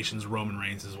indications, Roman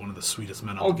Reigns is one of the sweetest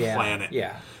men on the planet.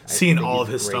 Yeah. Seeing all of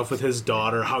his stuff with his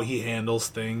daughter, how he handles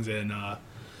things, and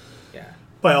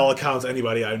by all accounts,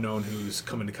 anybody I've known who's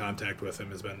come into contact with him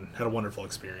had a wonderful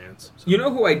experience. So. You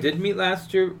know who I did meet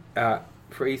last year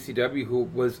for ACW who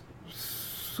was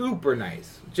super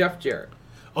nice? Jeff Jarrett.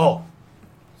 Oh.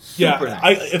 Super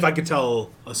nice. If I could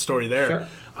tell a story there. Sure.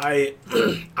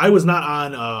 I was not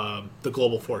on the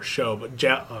Global Force show, but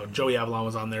Joey Avalon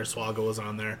was on there, Swago was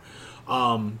on there,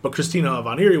 but Christina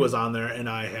Von Eerie was on there,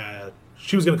 and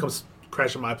she was going to come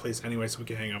crash at my place anyway, so we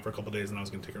could hang out for a couple of days, and I was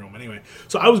going to take her home anyway.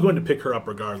 So I was going to pick her up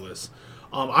regardless.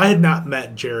 I had not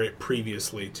met Jarrett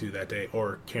previously to that day,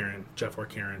 or Jeff or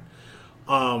Karen,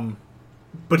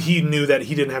 but he knew that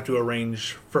he didn't have to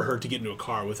arrange for her to get into a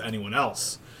car with anyone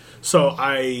else. So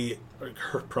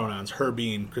her pronouns, her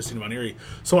being Christina Von Eerie.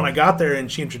 So when I got there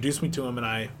and she introduced me to him and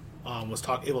I was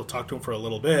able to talk to him for a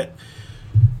little bit,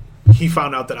 he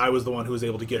found out that I was the one who was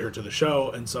able to get her to the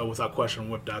show, and so without question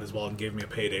whipped out his wallet and gave me a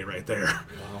payday right there.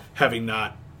 Wow. Having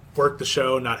not worked the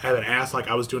show, not having asked, like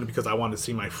I was doing it because I wanted to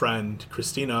see my friend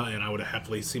Christina, and I would have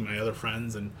happily seen my other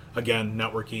friends, and again,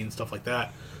 networking, stuff like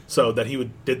that. So that he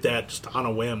did that just on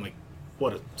a whim, like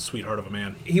what a sweetheart of a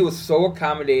man. He was so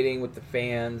accommodating with the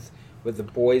fans, with the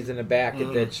boys in the back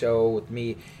at that show, with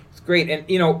me. It's great. And,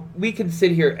 we can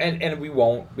sit here, and we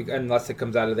won't unless it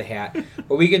comes out of the hat,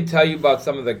 but we can tell you about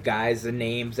some of the guys, the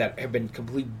names that have been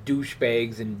complete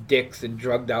douchebags and dicks and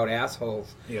drugged out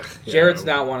assholes. Yeah. Jarrett's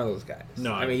not one of those guys.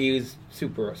 No. I mean, he's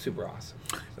super, super awesome.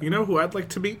 So. You know who I'd like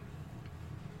to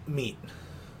meet?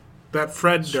 That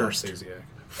Fred Durst.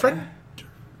 Fred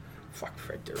Fuck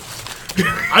Fred Durst.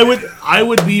 I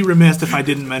would be remiss if I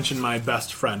didn't mention my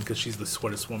best friend, because she's the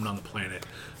sweetest woman on the planet,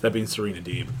 that being Serena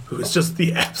Deeb, who is just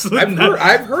the absolute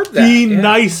I've heard that. The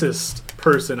nicest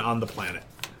person on the planet.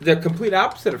 The complete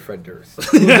opposite of Fred Durst,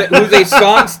 who's a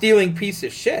song-stealing piece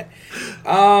of shit.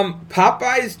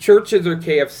 Popeyes, Churches, or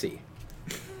KFC?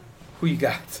 Who you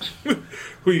got?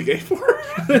 Who you gay for?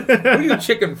 Who you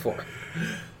chicken for?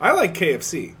 I like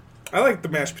KFC. I like the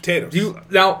mashed potatoes.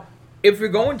 Now, if you're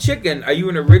going chicken, are you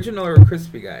an original or a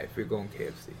crispy guy if you're going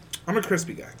KFC? I'm a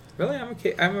crispy guy. Really?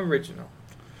 I'm original.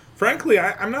 Frankly,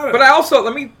 I'm not. But I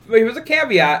also, here's a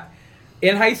caveat.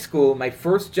 In high school, my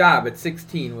first job at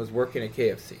 16 was working at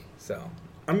KFC. So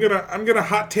I'm gonna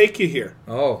hot take you here.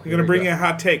 Oh, I'm gonna bring you a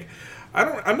hot take.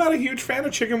 I'm not a huge fan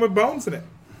of chicken with bones in it.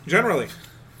 Generally.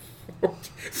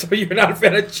 So you're not a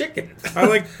fan of chicken?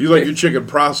 You like your chicken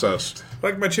processed.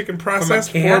 Like my chicken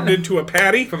processed, formed into a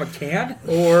patty from a can,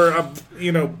 or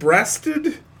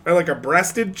breasted. I like a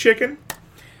breasted chicken.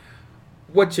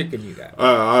 What chicken you got?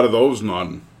 Out of those,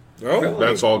 none. Oh, really?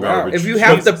 That's all garbage. If you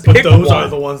have to pick those one, are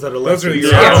the ones that are left. So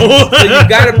you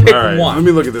got to pick one. Let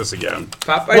me look at this again.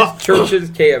 Popeyes,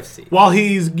 Churches, KFC. While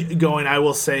he's going, I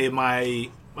will say my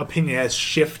opinion has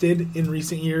shifted in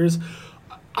recent years.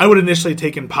 I would initially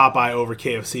taken Popeye over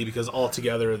KFC because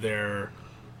altogether their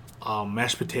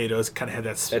mashed potatoes kind of had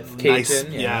that nice,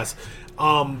 Cajun, yes.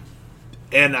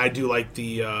 And I do like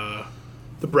the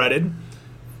breaded,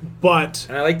 but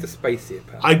and I like the spicy.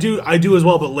 I do as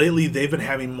well. But lately they've been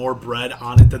having more bread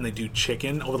on it than they do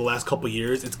chicken. Over the last couple of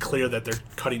years, it's clear that they're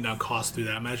cutting down costs through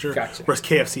that measure. Gotcha. Whereas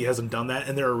KFC hasn't done that,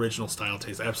 and their original style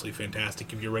tastes absolutely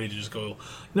fantastic. If you're ready to just go, you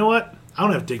know what? I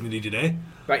don't have dignity today.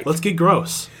 Right. Let's get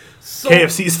gross. So,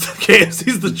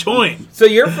 KFC's the joint. So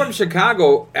you're from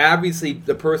Chicago. Obviously,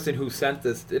 the person who sent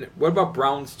this. What about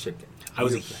Brown's Chicken? I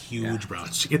was a huge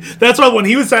Brown's Chicken. That's why when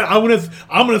he was saying, I'm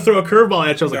gonna throw a curveball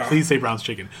at you, I was like, please say Brown's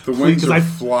Chicken. The wings are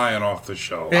flying off the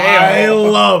shelf. I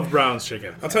love Brown's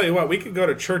Chicken. I'll tell you what, we could go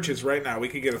to Churches right now. We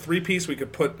could get a 3-piece. We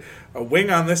could put a wing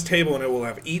on this table, and it will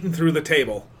have eaten through the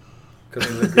table. Because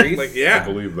of the grease? Like, yeah. I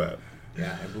believe that.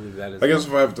 Yeah, I believe that is. I guess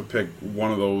if I have to pick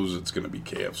one of those, it's going to be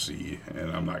KFC, and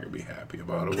I'm not going to be happy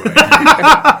about it.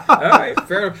 All right,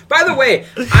 fair enough. By the way,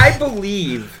 I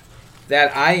believe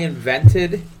that I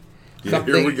invented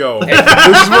something. Here we go. This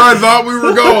is where I thought we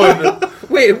were going.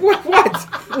 Wait, what?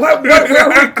 Where are we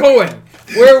going?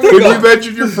 Where are we When going? you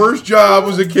mentioned your first job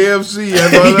was at KFC, I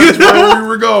thought that's where we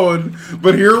were going.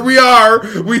 But here we are.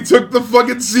 We took the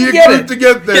fucking secret to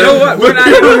get there. You know what? We're not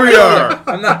here we are.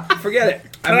 I'm not. Forget it.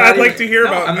 I'd like to hear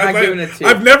about. I'm not giving it to you.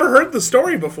 I've never heard the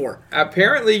story before.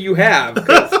 Apparently, you have.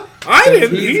 I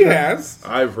didn't. He has.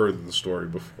 I've heard the story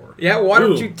before. Yeah, why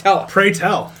don't you tell us? Pray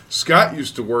tell. Scott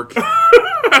used to work at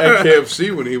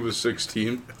KFC when he was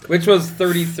 16. Which was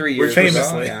 33 years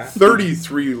famously. ago. Yeah.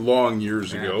 33 long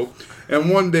years ago. And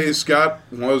one day Scott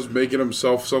was making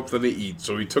himself something to eat.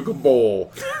 So he took a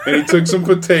bowl, and he took some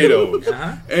potatoes,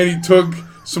 and he took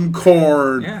some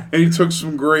corn, and he took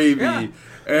some gravy.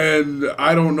 And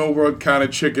I don't know what kind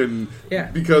of chicken,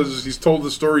 because he's told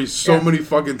the story so many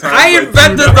fucking times. I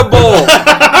invented the bowl.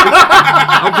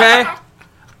 Okay?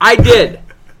 I did.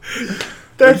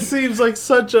 That seems like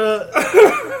such a...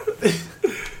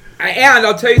 And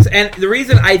I'll tell you, and the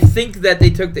reason I think that they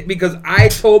took because I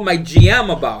told my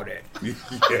GM about it.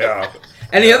 Yeah.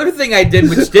 And the other thing I did,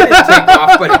 which didn't take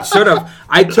off, but it should have,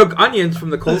 I took onions from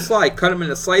the coleslaw, I cut them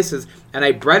into slices, and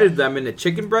I breaded them into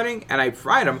chicken breading, and I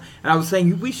fried them. And I was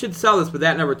saying, we should sell this, but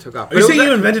that never took off. Are you saying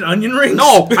you invented onion rings?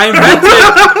 No,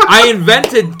 I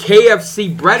invented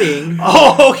KFC breading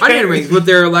onion rings with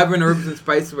their 11 herbs and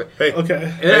spices. Hey,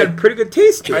 okay. It had pretty good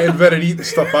taste to it. I invented eating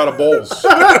stuff out of bowls.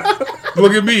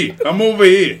 Look at me. I'm over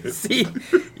here. See,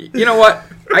 you know what?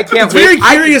 I can't It's wait. very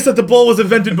curious that the bowl was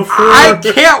invented before I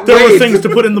can't there wait. were things to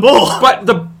put in the bowl.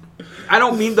 But I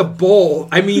don't mean the bowl.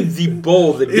 I mean the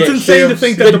bowl. The dish. It's insane to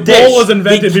think that the bowl was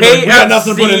invented before we got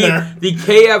nothing to put in there. The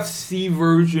KFC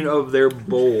version of their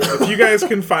bowl. If you guys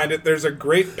can find it, there's a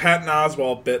great Patton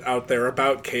Oswalt bit out there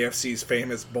about KFC's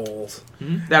famous bowls.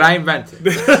 That I invented.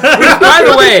 Which, by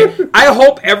the way, I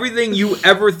hope everything you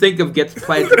ever think of gets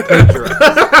plagiarized.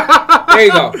 There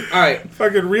you go. All right.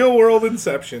 Fucking real world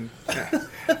inception.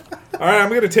 All right, I'm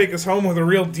going to take us home with a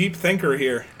real deep thinker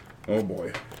here. Oh,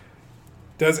 boy.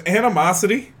 Does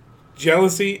animosity,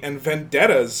 jealousy, and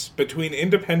vendettas between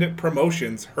independent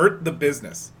promotions hurt the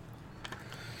business?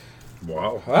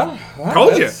 Wow. Well,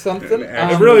 Told you. Something.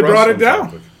 It really brought it down.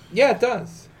 Topic. Yeah, it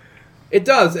does. It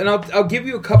does, and I'll give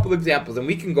you a couple examples, and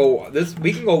we can go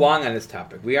long on this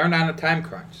topic. We aren't on a time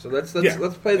crunch, so let's play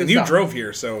this. And you out. drove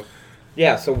here, so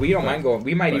Yeah, so we don't mind going.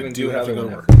 We might even do have to another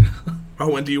go one. to work.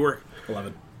 oh, when do you work?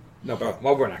 11. No problem.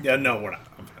 Well, we're not. Yeah, no, we're not.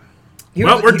 I'm fine.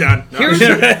 Well, we're done. No.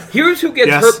 Here's who gets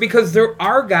Yes. hurt, because there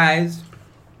are guys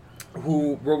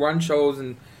who will run shows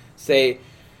and say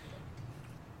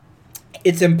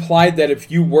it's implied that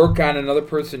if you work on another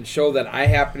person's show that I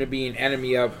happen to be an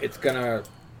enemy of, it's going to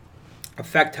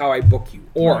affect how I book you.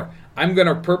 Or I'm going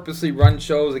to purposely run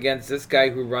shows against this guy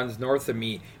who runs north of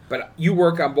me, but you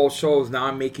work on both shows, now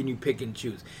I'm making you pick and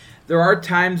choose. There are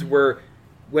times where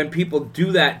when people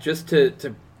do that just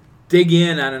to dig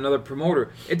in on another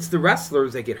promoter, it's the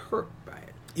wrestlers that get hurt by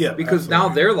it. Yeah, because now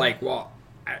they're like, well,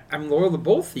 I'm loyal to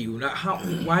both of you. Now,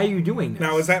 why are you doing this?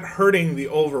 Now, is that hurting the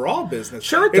overall business?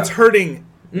 Sure it it's does. hurting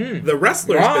the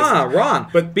wrestler's business. Wrong.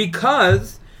 But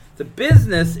because the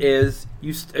business is,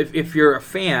 if you're a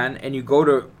fan and you go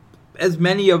to as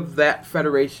many of that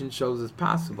federation shows as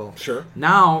possible, sure.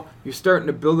 Now you're starting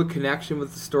to build a connection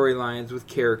with the storylines, with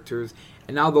characters,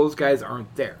 and now those guys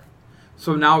aren't there.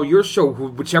 So now your show,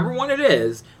 whichever one it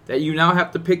is, that you now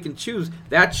have to pick and choose,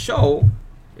 that show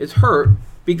is hurt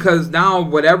because now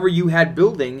whatever you had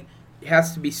building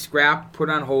has to be scrapped, put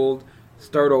on hold,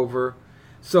 start over.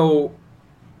 So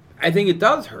I think it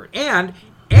does hurt. And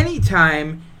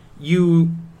anytime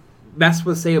you mess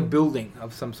with, say, a building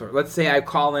of some sort, let's say I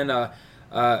call in a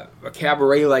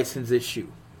cabaret license issue.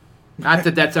 Not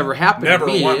that that's ever happened Never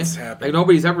to me. once happened. Like,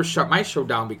 nobody's ever shut my show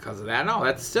down because of that. No,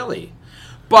 that's silly.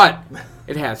 But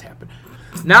it has happened.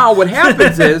 Now what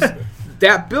happens is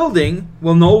that building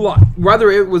will no longer, whether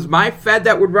it was my Fed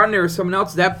that would run there or someone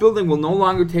else, that building will no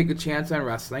longer take a chance on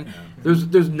wrestling.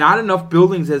 There's not enough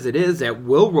buildings as it is that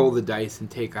will roll the dice and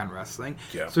take on wrestling.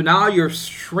 Yeah. So now you're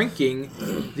shrinking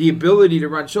the ability to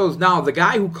run shows. Now the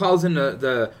guy who calls in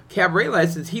the cabaret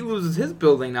license, he loses his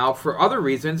building now for other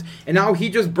reasons, and now he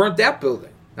just burnt that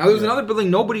building. Now there's another building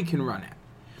nobody can run at.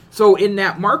 So in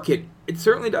that market, it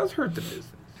certainly does hurt the business.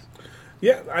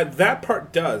 Yeah, that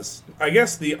part does. I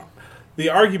guess the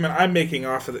argument I'm making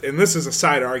off of it, and this is a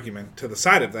side argument to the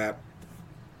side of that,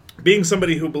 being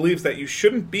somebody who believes that you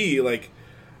shouldn't be, like,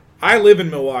 I live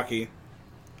in Milwaukee,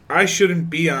 I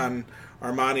shouldn't be on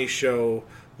Armani's show,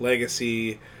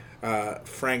 Legacy,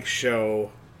 Frank's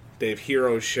show, Dave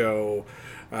Hero's show.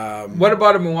 What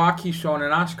about a Milwaukee show and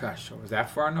an Oshkosh show? Is that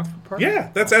far enough apart?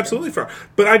 Yeah, that's absolutely far.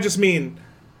 But I just mean,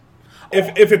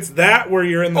 if it's that where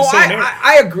you're in the same area.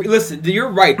 I agree. Listen, you're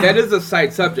right. That is a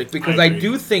side subject because I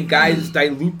do think guys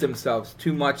dilute themselves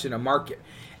too much in a market.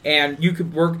 And you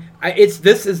could work.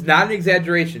 This is not an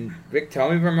exaggeration. Vic, tell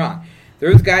me if I'm wrong.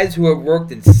 There's guys who have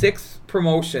worked in 6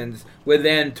 promotions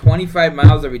within 25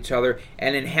 miles of each other,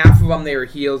 and in half of them they were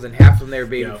heels and half of them they were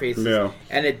baby faces. Yeah.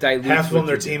 And it dilutes. Half of them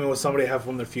they're teaming with somebody, half of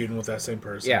them they're feuding with that same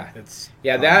person. Yeah, it's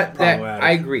that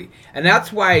I agree, and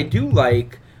that's why I do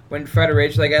like when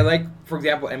federation. Like I like, for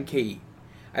example, MKE.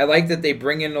 I like that they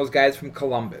bring in those guys from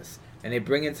Columbus and they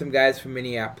bring in some guys from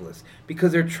Minneapolis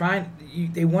because they're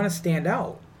they want to stand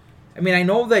out. I mean, I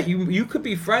know that you could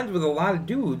be friends with a lot of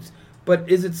dudes, but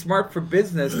is it smart for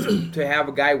business to have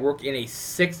a guy work in a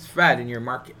 6th Fed in your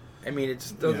market? I mean, it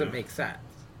just doesn't make sense.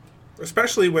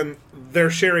 Especially when they're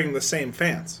sharing the same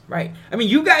fans. Right. I mean,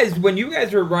 when you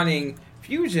guys were running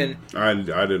Fusion... I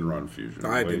didn't run Fusion.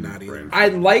 I did not either. I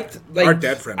liked... Our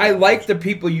dead friend. I liked the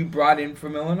people you brought in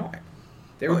from Illinois.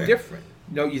 They were different.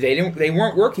 No, they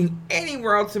weren't working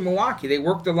anywhere else in Milwaukee. They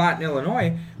worked a lot in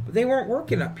Illinois, but they weren't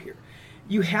working up here.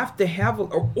 You have to have...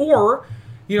 Or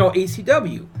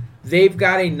ACW... They've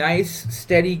got a nice,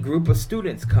 steady group of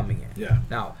students coming in. Yeah.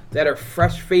 Now, that are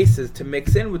fresh faces to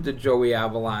mix in with the Joey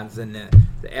Avalons and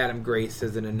the Adam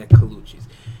Graces and the Nick Colucci's.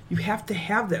 You have to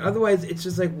have that. Otherwise, it's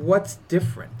just like, what's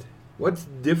different? What's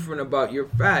different about your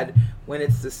Fed when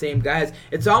it's the same guys?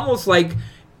 It's almost like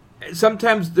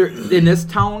sometimes in this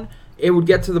town, it would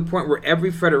get to the point where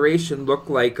every federation looked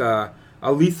like a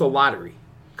lethal lottery.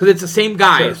 Because it's the same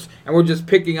guys, and we're just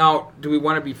picking out, do we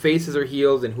want to be faces or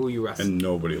heels, and who you wrestle. And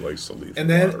nobody likes the lethal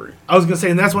lottery. I was going to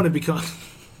say, and that's when it becomes...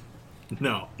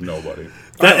 No. Nobody.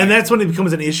 And that's when it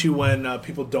becomes an issue when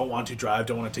people don't want to drive,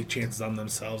 don't want to take chances on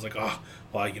themselves. Like,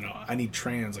 I need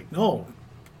trans. Like, no.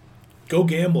 Go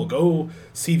gamble. Go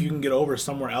see if you can get over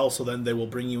somewhere else, so then they will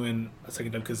bring you in a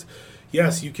second time. Because,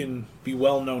 yes, you can be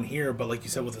well-known here, but like you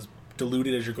said, with as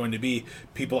diluted as you're going to be,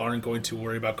 people aren't going to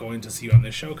worry about going to see you on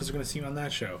this show because they're going to see you on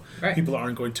that show. Right. People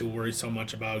aren't going to worry so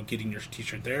much about getting your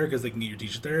t-shirt there because they can get your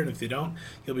t-shirt there, and if they don't,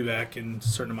 you'll be back in a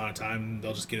certain amount of time and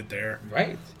they'll just get it there.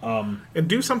 Right. And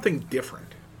do something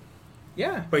different.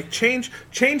 Yeah. Like change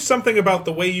something about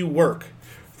the way you work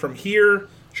from here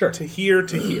to here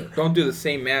to here. Don't do the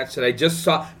same match that I just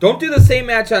saw. Don't do the same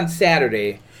match on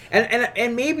Saturday.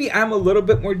 And maybe I'm a little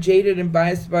bit more jaded and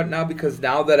biased about it now because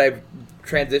now that I've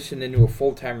transitioned into a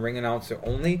full-time ring announcer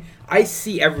only, I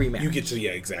see every match. You get to,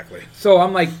 exactly. So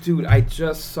I'm like, dude, I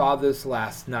just saw this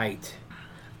last night.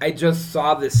 I just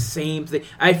saw the same thing.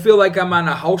 I feel like I'm on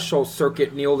a house show circuit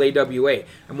in the old AWA.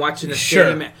 I'm watching the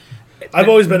same match. I've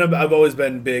always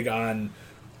been big on,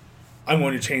 I'm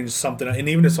going to change something. And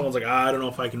even if someone's like, I don't know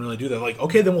if I can really do that. Like,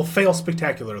 okay, then we'll fail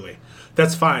spectacularly.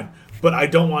 That's fine. But I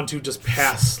don't want to just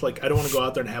pass. Like, I don't want to go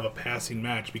out there and have a passing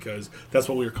match because that's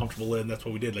what we were comfortable in. That's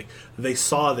what we did. Like, they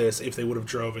saw this if they would have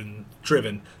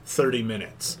driven 30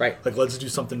 minutes. Right. Like, let's do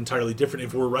something entirely different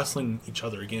if we're wrestling each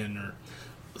other again or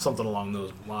something along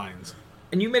those lines.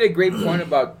 And you made a great point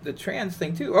about the trans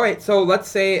thing, too. All right, so let's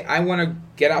say I want to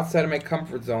get outside of my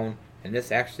comfort zone, and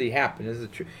this actually happened. This is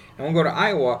true. And we'll go to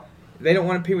Iowa. They don't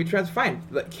want to pay me trans. Fine.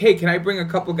 Like, hey, can I bring a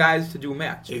couple guys to do a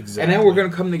match? Exactly. And then we're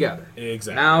going to come together.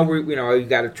 Exactly. Now you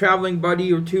got a traveling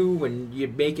buddy or two, and you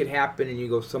make it happen, and you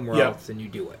go somewhere else and you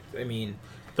do it. I mean,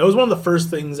 that was one of the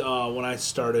first things when I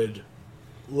started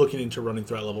looking into running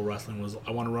threat level wrestling was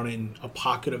I want to run it in a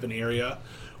pocket of an area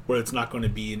where it's not going to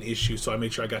be an issue. So I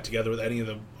make sure I got together with any of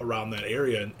them around that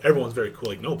area, and everyone's very cool.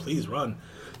 Like, no, please run.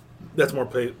 That's more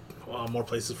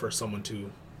places for someone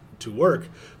to work.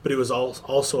 But it was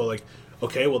also like,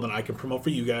 okay, well then I can promote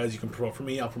for you guys, you can promote for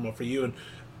me, I'll promote for you. And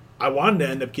I wanted to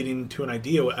end up getting to an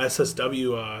idea with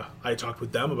SSW. I talked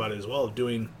with them about it as well,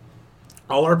 doing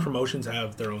all our promotions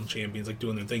have their own champions, like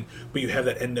doing their thing, but you have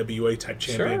that NWA type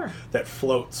champion that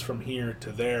floats from here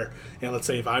to there. And let's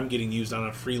say if I'm getting used on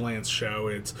a freelance show,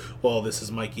 it's, well, this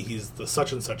is Mikey, he's the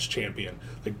such and such champion.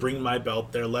 Like, bring my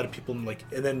belt there, let people and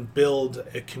then build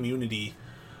a community.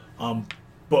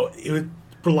 But it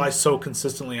relies so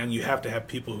consistently on you have to have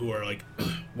people who are like,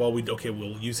 well,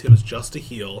 we'll use him as just a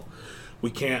heel.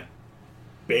 We can't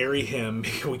bury him.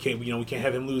 We can't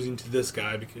have him losing to this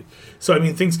guy. So I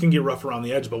mean, things can get rough around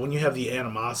the edge. But when you have the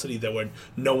animosity that when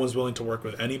no one's willing to work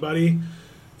with anybody,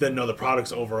 then no, the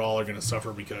products overall are going to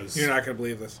suffer because you're not going to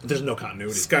believe this. There's no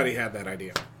continuity. Scotty had that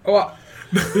idea. Well,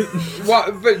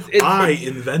 but I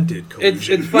invented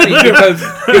collusion. It's funny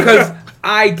because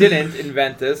I didn't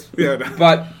invent this,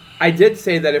 but I did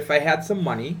say that if I had some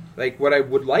money, like what I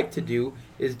would like to do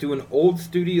is do an old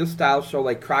studio style show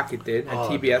like Crockett did on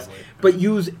TBS, but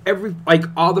use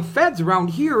all the feds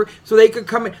around here so they could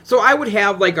come in. So I would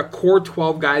have like a core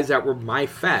 12 guys that were my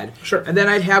fed. Sure. And then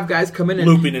I'd have guys come in and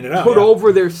looping in and out, put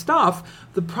over their stuff.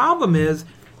 The problem is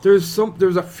there's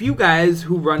a few guys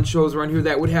who run shows around here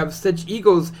that would have such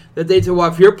egos that they'd say,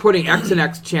 well, if you're putting X and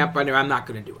X champ on there, I'm not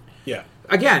going to do it. Yeah.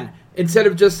 Again, instead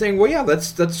of just saying, well, yeah,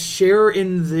 let's share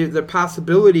in the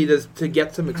possibility to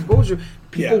get some exposure,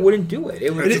 people wouldn't do it.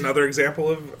 It's another example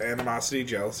of animosity,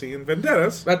 jealousy, and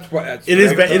vendettas. It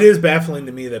is baffling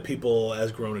to me that people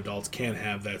as grown adults can't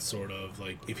have that sort of,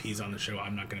 like, if he's on the show,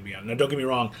 I'm not going to be on. Now, don't get me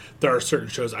wrong, there are certain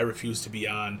shows I refuse to be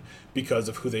on because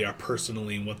of who they are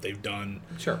personally and what they've done.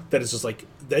 Sure. That it's just like,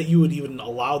 that you would even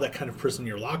allow that kind of person in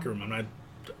your locker room.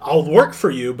 I'll work for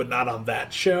you, but not on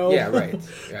that show. Yeah, right.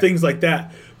 Things like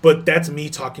that. But that's me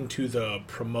talking to the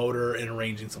promoter and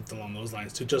arranging something along those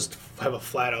lines to just have a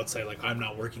flat out say, like, I'm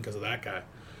not working because of that guy.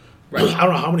 Right. I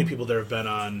don't know how many people there have been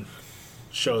on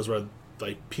shows where,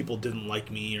 like, people didn't like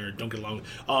me or don't get along.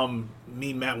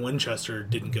 Me and Matt Winchester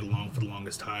didn't get along for the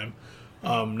longest time.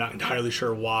 Not entirely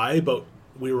sure why, but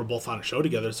we were both on a show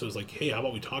together, so it was like, hey, how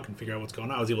about we talk and figure out what's going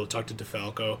on? I was able to talk to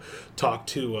DeFalco, talk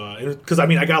to... Because, I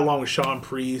got along with Sean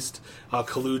Priest,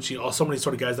 Colucci, so many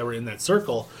sort of guys that were in that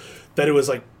circle, that it was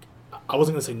like, I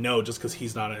wasn't going to say no just because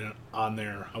he's not on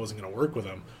there. I wasn't going to work with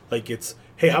him. Like, it's,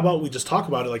 hey, how about we just talk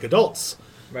about it like adults?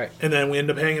 Right. And then we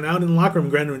end up hanging out in the locker room.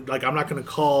 Granted, like, I'm not going to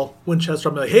call Winchester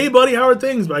and be like, hey, buddy, how are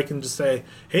things? But I can just say,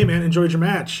 hey, man, enjoyed your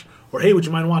match. Or, hey, would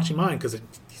you mind watching mine? Because he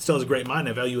still has a great mind.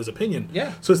 I value his opinion.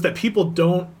 Yeah. So it's that people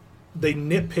they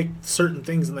nitpick certain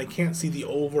things and they can't see the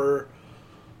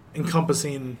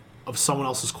over-encompassing of someone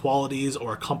else's qualities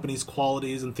or a company's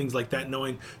qualities and things like that,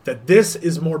 knowing that this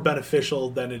is more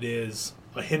beneficial than it is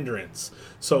a hindrance.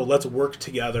 So let's work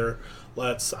together.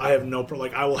 I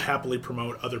will happily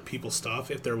promote other people's stuff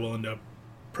if they're willing to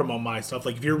promote my stuff.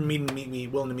 Like, if you're willing to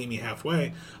meet me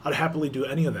halfway, I'd happily do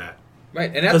any of that.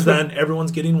 Right. And because then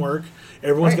everyone's getting work.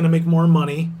 Everyone's going to make more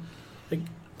money. Like,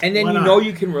 and then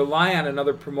you can rely on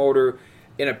another promoter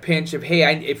in a pinch of, hey,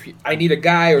 if I need a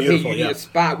guy, or hey, you need a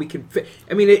spot, we can fit.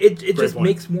 It just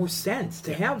makes more sense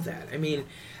to have that.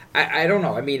 I don't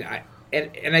know.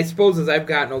 And I suppose as I've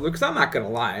gotten older, because I'm not going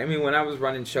to lie. When I was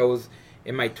running shows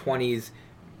in my 20s,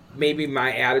 maybe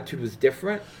my attitude was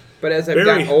different. But as I've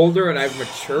gotten older and I've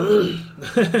matured,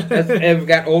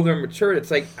 it's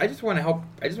like, I just want to help.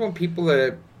 I just want people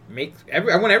to make.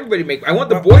 I want everybody to make. I want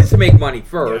the boys to make money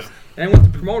first, and I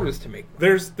want the promoters to make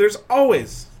money.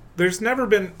 There's never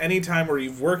been any time where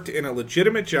you've worked in a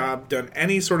legitimate job, done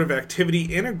any sort of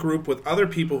activity in a group with other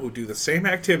people who do the same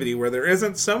activity, where there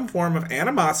isn't some form of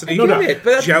animosity,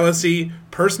 jealousy,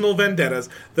 personal vendettas.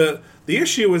 The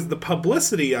issue is the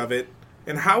publicity of it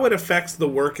and how it affects the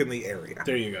work in the area.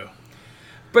 There you go.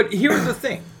 But here's the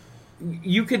thing.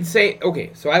 You could say, okay,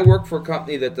 so I work for a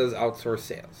company that does outsource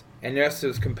sales. And yes,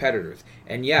 there's competitors.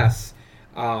 And yes,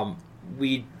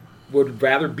 we would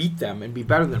rather beat them and be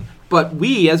better than them. But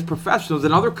we, as professionals,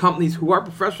 and other companies who are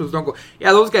professionals don't go,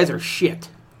 yeah, those guys are shit.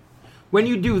 When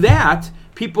you do that,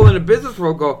 people in the business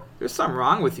world go, there's something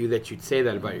wrong with you that you'd say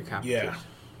that about your competition. Yeah.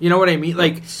 You know what I mean?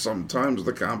 Like, sometimes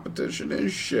the competition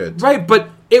is shit. Right, but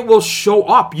it will show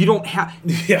up. You don't have...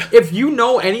 Yeah. If you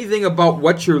know anything about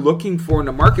what you're looking for in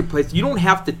the marketplace, you don't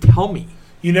have to tell me.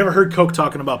 You never heard Coke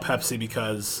talking about Pepsi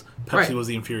because Pepsi was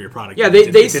the inferior product. Yeah,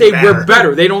 they say we're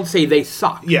better. They don't say they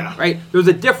suck. Yeah. Right? There's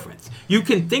a difference. You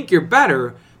can think you're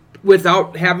better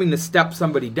without having to step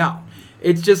somebody down.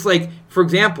 It's just like, for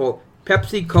example,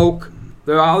 Pepsi, Coke,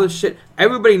 all this shit.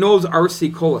 Everybody knows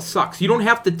RC Cola sucks. You don't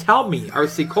have to tell me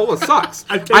RC Cola sucks.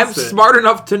 I'm smart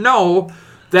enough to know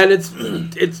that it's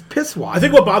pisswash. I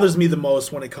think what bothers me the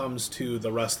most when it comes to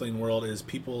the wrestling world is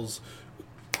people's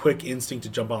quick instinct to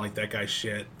jump on like, that guy's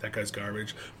shit, that guy's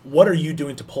garbage. What are you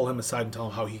doing to pull him aside and tell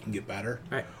him how he can get better?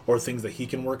 Right. Or things that he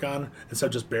can work on instead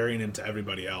of just burying him to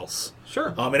everybody else?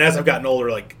 Sure. And as I've gotten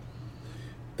older, like,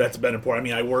 that's been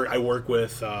important. I work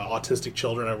with autistic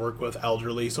children. I work with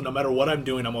elderly. So no matter what I'm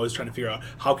doing, I'm always trying to figure out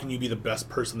how can you be the best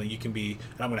person that you can be,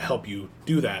 and I'm going to help you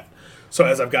do that. So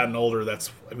as I've gotten older,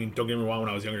 don't get me wrong, when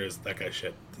I was younger, that guy's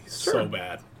shit. He's so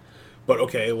bad. But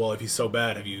okay, well, if he's so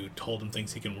bad, have you told him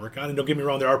things he can work on? And don't get me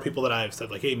wrong, there are people that I've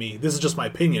said, like, hey, this is just my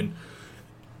opinion.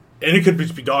 And it could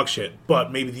just be dog shit,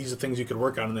 but maybe these are things you could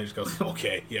work on. And they just go,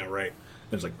 okay, yeah, right.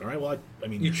 And it's like, all right, well,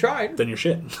 you tried. Then you're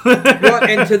shit. Well,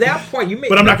 and to that point, you made.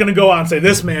 But I'm not going to go on and say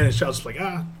this man is just like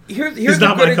here's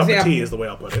not my cup example. of tea, is the way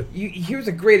I'll put it. Here's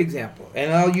a great example,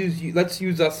 and I'll use you. Let's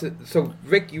use us. So,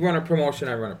 Rick, you run a promotion,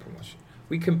 I run a promotion.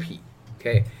 We compete.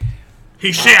 Okay.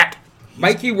 He's shit.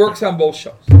 Mikey works on both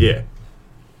shows. Yeah.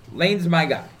 Lane's my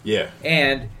guy. Yeah.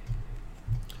 And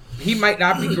he might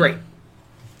not be great.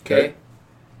 Okay?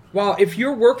 Well, if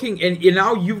you're working, and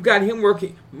now you've got him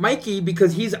working, Mikey,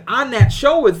 because he's on that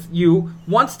show with you,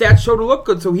 wants that show to look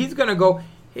good. So he's going to go,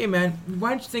 hey, man,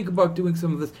 why don't you think about doing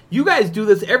some of this? You guys do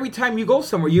this every time you go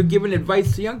somewhere. You're giving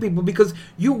advice to young people because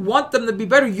you want them to be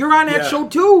better. You're on that show,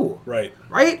 too. Right.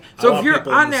 Right? So if you're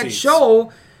on that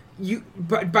show, you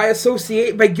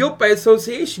by guilt by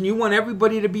association, you want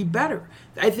everybody to be better.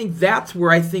 I think that's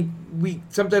where I think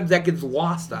sometimes that gets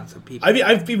lost on some people.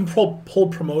 I've even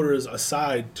pulled promoters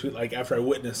aside to, like, after I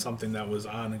witnessed something that was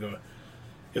on and go,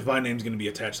 if my name's going to be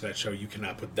attached to that show, you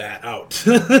cannot put that out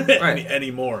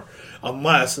anymore,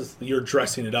 unless you're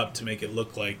dressing it up to make it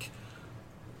look like,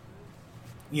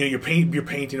 you're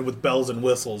painting it with bells and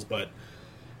whistles. But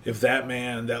if that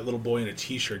little boy in a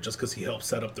T-shirt, just because he helped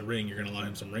set up the ring, you're going to allow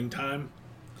him some ring time,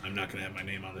 I'm not going to have my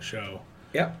name on the show.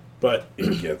 Yep. But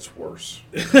it gets worse.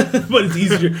 But it's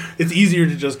easier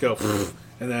to just go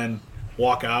and then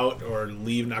walk out or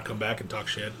leave, not come back and talk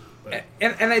shit. But.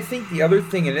 And I think the other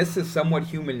thing, and this is somewhat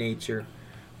human nature,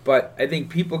 but I think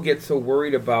people get so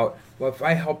worried about, well, if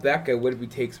I help that guy, what if he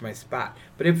takes my spot?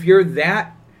 But if you're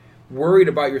that worried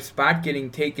about your spot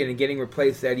getting taken and getting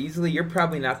replaced that easily, you're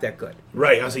probably not that good.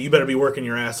 Right. I say you better be working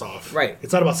your ass off. Right.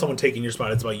 It's not about someone taking your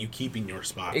spot. It's about you keeping your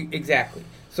spot. Exactly.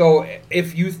 So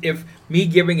if me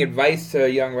giving advice to a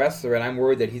young wrestler and I'm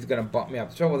worried that he's going to bump me off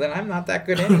the show, well, then I'm not that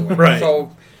good anyway. Right.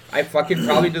 So I fucking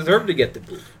probably deserve to get the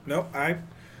boot. No,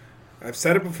 I've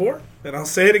said it before, and I'll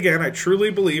say it again. I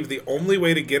truly believe the only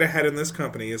way to get ahead in this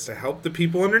company is to help the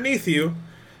people underneath you,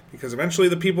 because eventually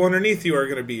the people underneath you are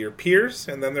going to be your peers,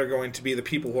 and then they're going to be the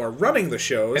people who are running the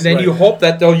shows. And then you hope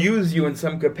that they'll use you in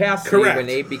some capacity when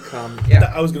they become... Yeah.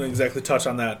 I was going to exactly touch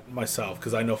on that myself,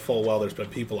 because I know full well there's been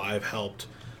people I've helped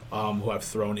who I've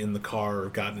thrown in the car or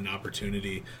gotten an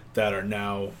opportunity that are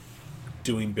now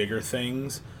doing bigger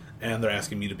things, and they're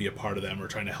asking me to be a part of them or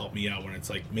trying to help me out when it's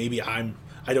like maybe I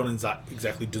don't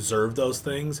exactly deserve those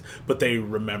things, but they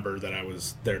remember that I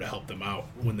was there to help them out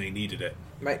when they needed it.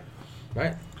 Right.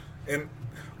 And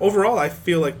overall, I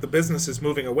feel like the business is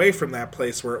moving away from that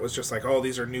place where it was just like, oh,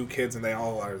 these are new kids and they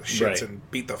all are the shits and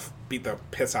beat the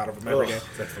piss out of them every day.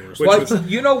 That's the worst. Well,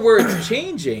 you know where it's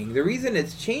changing? The reason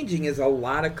it's changing is a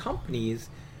lot of companies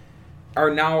are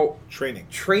now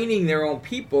training their own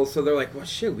people, so they're like, well,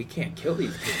 shit, we can't kill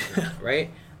these kids,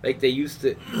 right? Like they used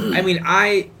to. I mean,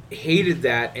 I hated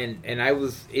that, and I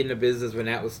was in the business when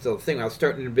that was still a thing. I was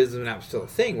starting in the business when that was still a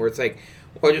thing, where it's like,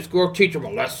 well, just go teach him a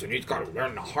lesson. He's got to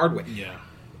learn the hard way. Yeah.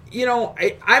 You know,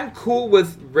 I'm cool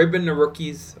with ribbing the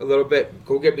rookies a little bit.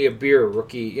 Go get me a beer,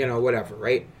 rookie, whatever,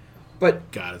 right?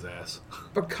 But got his ass.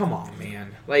 But come on,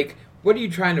 man. Like, what are you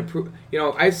trying to prove?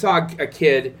 I saw a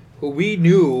kid who we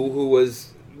knew who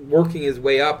was working his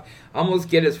way up almost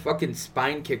get his fucking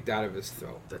spine kicked out of his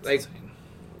throat. That's like, insane.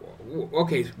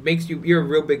 Okay, you're a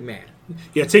real big man.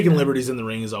 Yeah, taking liberties in the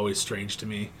ring is always strange to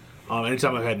me.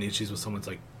 Anytime I've had any issues with someone, it's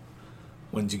like,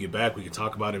 when you get back, we can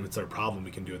talk about it. If it's our problem,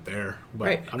 we can do it there. But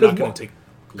right. I'm not going to take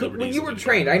liberties. When you were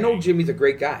trained, I know Jimmy's a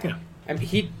great guy. Yeah.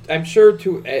 I'm sure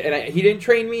too, and he didn't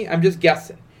train me. I'm just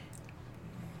guessing.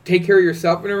 Take care of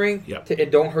yourself in the ring,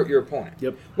 and don't hurt your opponent.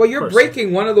 Yep. Well, you're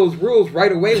breaking one of those rules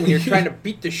right away when you're trying to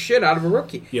beat the shit out of a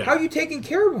rookie. Yeah. How are you taking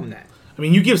care of him then? I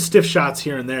mean, you give stiff shots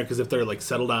here and there because if they're like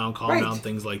settle down, calm down,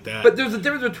 things like that. But there's a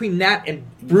difference between that and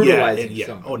brutalizing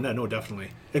someone. Oh no,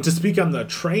 definitely. And to speak on the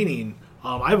training,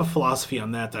 I have a philosophy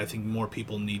on that I think more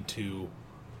people need to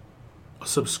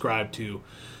subscribe to,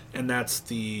 and that's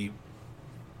the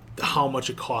how much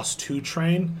it costs to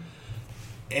train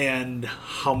and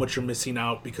how much you're missing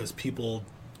out because people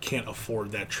can't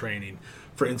afford that training.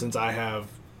 For instance,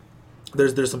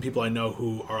 there's some people I know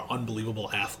who are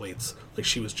unbelievable athletes. Like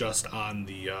she was just on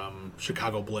the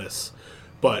Chicago Bliss,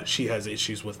 but she has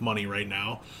issues with money right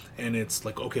now. And it's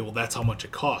like, okay, well, that's how much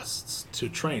it costs to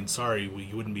train. Sorry,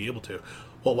 you wouldn't be able to.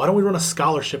 Well, why don't we run a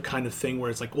scholarship kind of thing where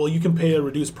it's like, well, you can pay a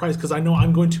reduced price because I know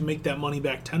I'm going to make that money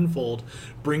back tenfold,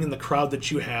 bring in the crowd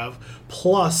that you have,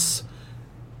 plus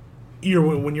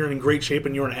when you're in great shape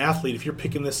and you're an athlete, if you're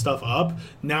picking this stuff up,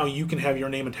 now you can have your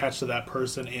name attached to that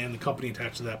person and the company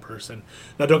attached to that person.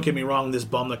 Now, don't get me wrong, this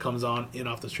bum that comes on in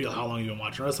off the street, how long have you been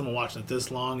watching wrestling? I've been watching it this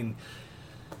long, and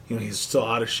he's still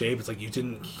out of shape. It's like, you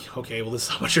didn't, okay, well, this is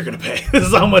how much you're going to pay. This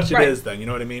is how much it is then, you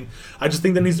know what I mean? I just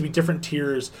think there needs to be different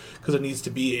tiers because it needs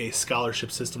to be a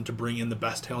scholarship system to bring in the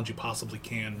best talent you possibly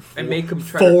can and make them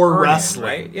for wrestling.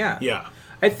 Right? Yeah. Yeah.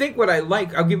 I think what I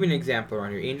like, I'll give you an example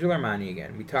around here. Angel Armani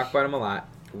again. We talk about him a lot.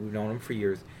 We've known him for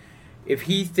years. If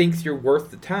he thinks you're worth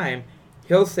the time,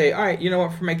 he'll say, all right, you know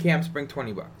what, for my camps, bring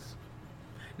 $20.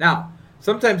 Now,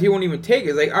 sometimes he won't even take it.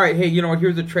 It's like, all right, hey, you know what?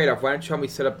 Here's a trade-off. Why don't you help me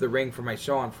set up the ring for my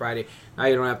show on Friday? Now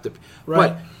you don't have to.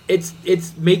 Right. But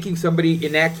it's making somebody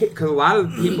in that case, because a lot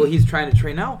of the people he's trying to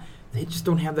train now, they just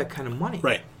don't have that kind of money.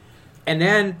 Right. And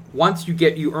then once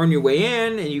you earn your way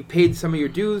in and you paid some of your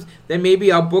dues, then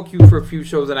maybe I'll book you for a few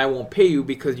shows and I won't pay you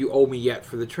because you owe me yet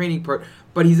for the training part.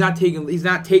 But he's not doing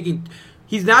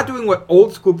what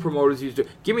old school promoters used to.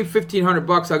 Give me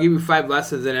 $1,500, I'll give you 5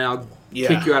 lessons and then I'll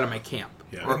kick you out of my camp.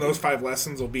 Yeah. And those 5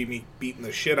 lessons will be me beating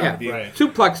the shit out of you. Right.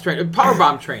 Suplex training,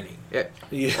 powerbomb training. Yeah.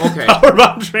 Okay.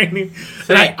 Powerbomb training.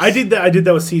 And I did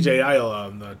that with CJ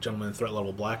Isle, the gentleman in Threat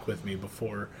Level Black with me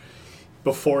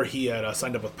before he had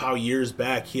signed up with POW years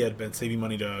back. He had been saving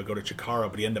money to go to Chikara,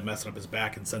 but he ended up messing up his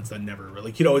back, and since then never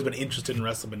really. He'd always been interested in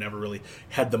wrestling, but never really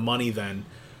had the money then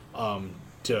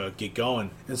to get going.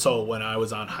 And so when I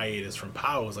was on hiatus from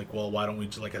POW, I was like, well, why don't we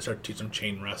just, I started teaching him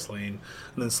chain wrestling,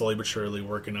 and then slowly but surely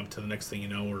working up to the next thing you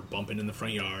know, we're bumping in the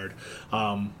front yard.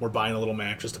 We're buying a little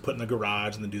mattress to put in the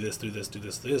garage, and then do this.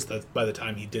 That by the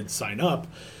time he did sign up,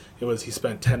 he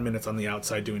spent 10 minutes on the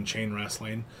outside doing chain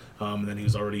wrestling, and then he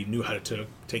was already knew how to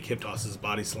take hip tosses,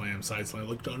 body slam, side slam.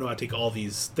 Don't know how to take all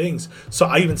these things. So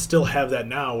I even still have that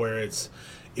now, where it's,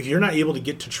 if you're not able to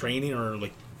get to training or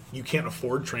you can't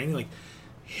afford training,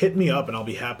 hit me up and I'll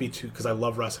be happy to, because I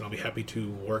love wrestling. I'll be happy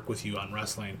to work with you on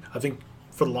wrestling. I think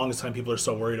for the longest time people are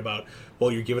so worried about,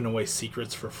 well, you're giving away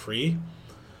secrets for free.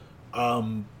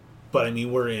 But I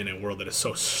mean, we're in a world that is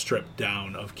so stripped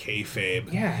down of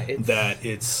kayfabe that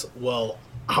it's, well,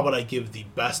 how about I give the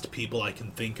best people I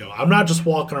can think of? I'm not just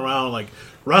walking around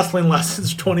wrestling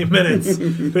lessons 20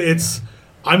 minutes.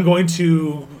 I'm going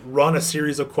to run a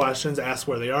series of questions, ask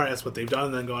where they are, ask what they've done,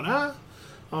 and then going, I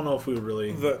don't know if we would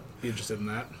really be interested in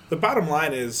that. The bottom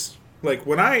line is,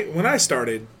 when I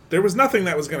started, there was nothing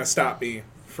that was going to stop me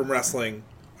from wrestling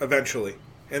eventually.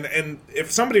 And if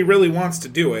somebody really wants to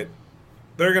do it,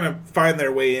 they're going to find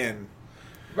their way in.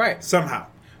 Right. Somehow.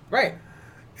 Right.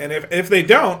 And if they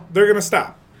don't, they're going to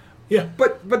stop. Yeah.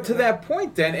 But to that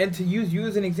point then, and to use you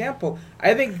as an example,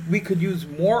 I think we could use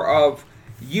more of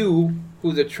you,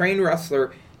 who's a trained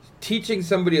wrestler, teaching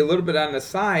somebody a little bit on the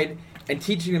side and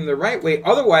teaching them the right way.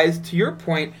 Otherwise, to your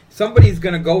point, somebody's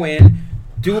going to go in,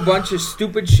 do a bunch of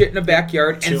stupid shit in the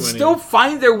backyard, and still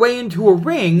find their way into a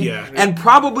ring and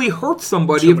probably hurt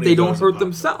somebody if they don't hurt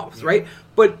themselves, right?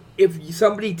 But if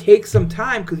somebody takes some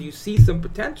time because you see some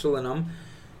potential in them,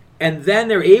 and then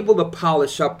they're able to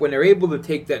polish up when they're able to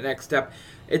take that next step,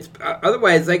 it's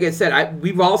otherwise, like I said,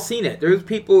 we've all seen it. There's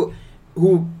people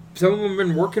who, some of them have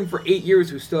been working for 8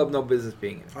 years who still have no business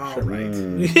being in. All right.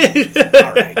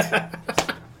 All right.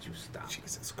 You stop.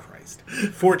 Jesus Christ.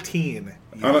 14.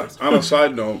 On a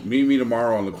side note, meet me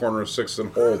tomorrow on the corner of 6th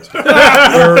and Holt,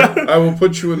 where I will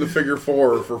put you in the figure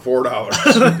 4 for $4.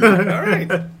 All right.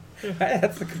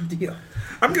 That's a good deal.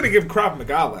 I'm going to give Krav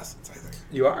Maga lessons, I think.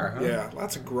 You are, huh? Yeah,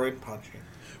 lots of groin punching.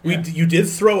 You did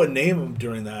throw a name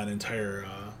during that entire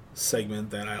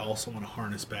segment that I also want to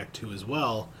harness back to as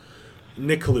well.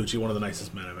 Nick Colucci, one of the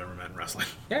nicest men I've ever met in wrestling.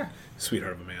 Yeah.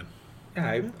 Sweetheart of a man.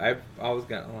 Yeah, I've always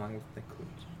gotten along with Nick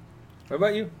Colucci. What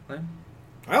about you, Lynn?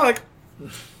 I like.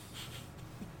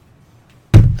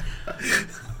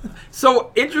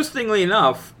 So, interestingly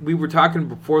enough, we were talking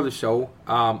before the show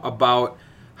about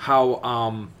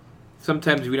how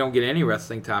sometimes we don't get any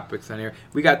wrestling topics on here.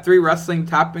 We got 3 wrestling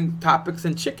topics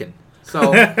and chicken.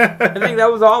 So, I think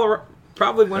that was all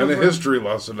probably one and of a history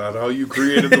lesson on how you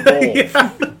created the bowl.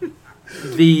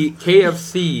 The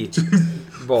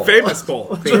KFC bowl. Famous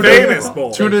bowl. Famous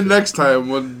bowl. Tune in next time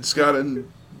when Scott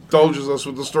indulges us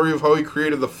with the story of how he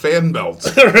created the fan belt.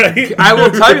 Right. I will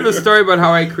tell you the story about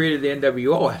how I created the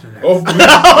NWO.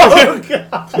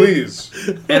 Please.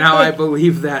 And how I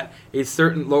believe that a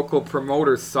certain local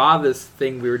promoter saw this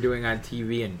thing we were doing on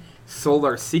TV and sold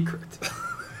our secret.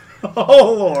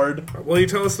 Oh, Lord. Will you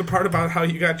tell us the part about how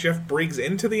you got Jeff Briggs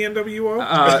into the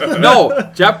NWO?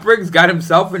 No, Jeff Briggs got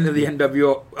himself into the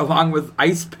NWO along with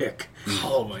Ice Pick.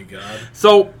 Oh, my God.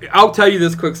 So, I'll tell you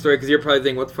this quick story because you're probably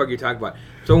thinking, what the fuck are you talking about?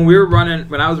 So,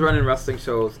 when I was running wrestling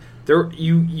shows,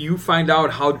 you find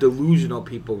out how delusional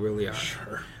people really are.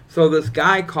 Sure. So, this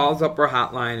guy calls up our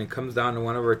hotline and comes down to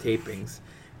one of our tapings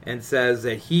and says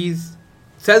that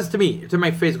says to me, to my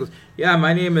face, goes, yeah,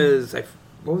 my name is,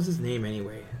 what was his name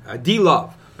anyway?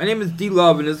 D-Love. My name is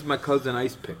D-Love, and this is my cousin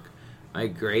Ice Pick.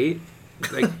 Like, great.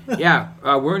 He's like, yeah,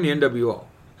 we're in the NWO.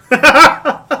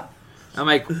 I'm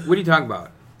like, what are you talking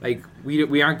about? Like,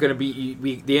 we aren't going to be,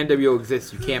 the NWO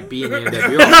exists. You can't be in the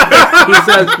NWO. He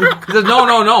says,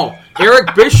 no.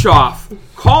 Eric Bischoff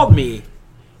called me,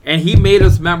 and he made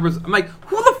us members. I'm like,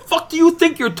 who the fuck do you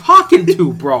think you're talking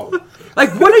to, bro?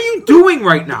 Like, what are you doing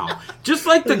right now? Just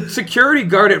like the security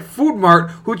guard at Food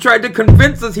Mart who tried to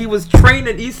convince us he was trained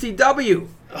at ECW.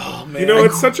 Oh, man. You know,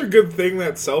 it's such a good thing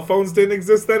that cell phones didn't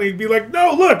exist then. He'd be like,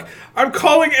 no, look, I'm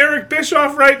calling Eric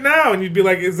Bischoff right now. And you'd be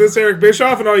like, is this Eric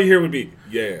Bischoff? And all you hear would be,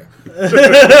 yeah.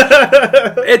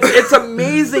 It's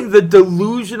amazing the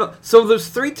delusional. So there's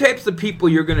 3 types of people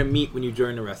you're going to meet when you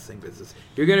join the wrestling business.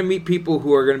 You're going to meet people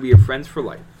who are going to be your friends for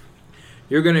life.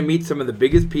 You're going to meet some of the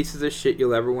biggest pieces of shit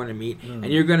you'll ever want to meet. And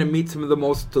you're going to meet some of the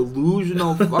most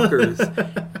delusional fuckers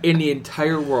in the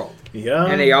entire world. Yeah.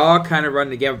 And they all kind of run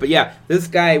the gamut. But yeah, this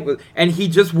guy was, and he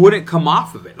just wouldn't come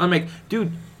off of it. I'm like,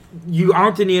 dude, you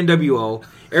aren't in the NWO.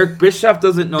 Eric Bischoff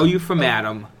doesn't know you from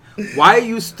Adam. Why are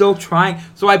you still trying?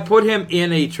 So I put him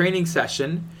in a training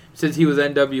session since he was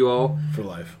NWO for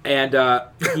life, and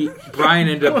Brian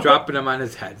ended up dropping him on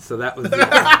his head. So that was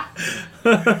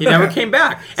he never came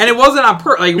back, and it wasn't on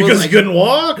purpose. Like, because he couldn't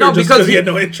walk, no, or just because he had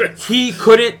no interest. He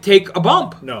couldn't take a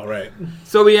bump. No, right.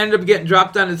 So he ended up getting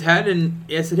dropped on his head, and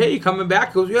I said, "Hey, you coming back?"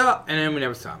 He goes, "Yeah," and then we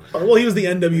never saw him. Well, he was the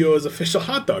NWO's official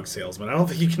hot dog salesman. I don't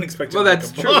think you can expect. Well, him that's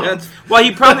to take true. a bump. Well,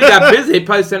 he probably got busy. They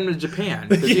probably sent him to Japan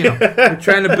because we're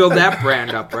trying to build that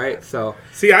brand up, right? So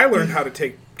see, I learned how to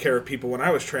take care of people when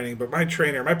I was training, but my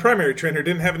primary trainer,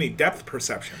 didn't have any depth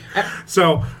perception.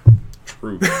 So,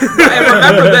 true. And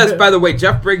remember this, by the way,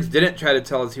 Jeff Briggs didn't try to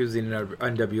tell us he was in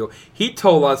NWO. He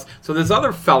told us, so this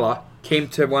other fella came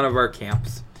to one of our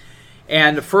camps,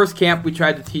 and the first camp we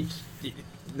tried to teach,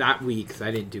 not we, because I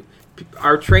didn't do,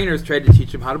 our trainers tried to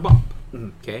teach him how to bump,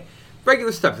 okay?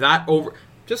 Regular stuff, not over,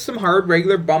 just some hard,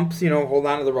 regular bumps, hold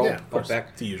on to the rope, Yeah, of course, back.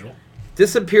 it's the usual.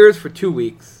 Disappears for 2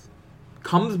 weeks,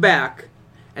 comes back,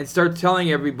 and start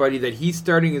telling everybody that he's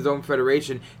starting his own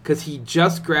federation because he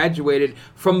just graduated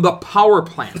from the power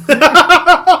plant.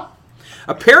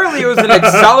 Apparently, it was an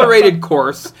accelerated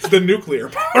course. It's the nuclear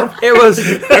power plant. It was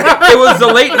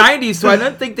the late 90s, so I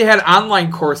didn't think they had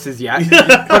online courses yet.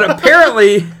 But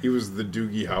apparently... He was the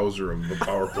Doogie Howser of the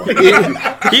power plant.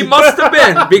 He must have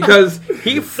been, because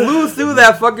he flew through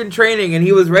that fucking training and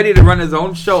he was ready to run his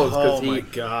own shows because he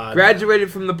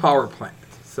graduated from the power plant.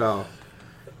 So...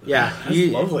 Yeah,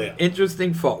 lovely.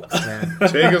 Interesting folks, man.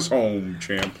 Take us home,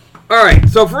 champ. All right,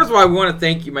 so first of all, I want to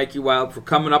thank you, Mikey Wild, for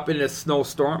coming up in this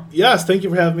snowstorm. Yes, thank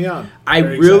you for having me on. I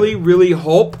really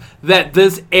hope that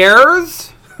this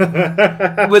airs within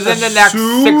the next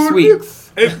 6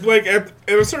 weeks.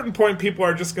 At a certain point, people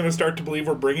are just going to start to believe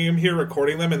we're bringing them here,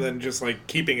 recording them, and then just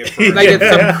keeping it. Like it's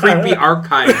some creepy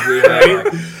archive we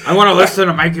have. I want to listen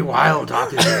to Mikey Wild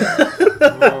talking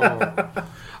to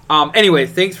you. Anyway,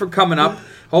 thanks for coming up.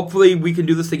 Hopefully, we can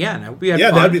do this again. I hope we had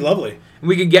fun. That'd be lovely.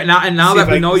 We can get now that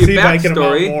we know your backstory. See if I can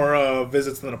amount more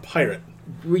visits than a pirate.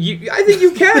 I think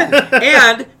you can,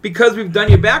 and because we've done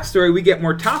your backstory, we get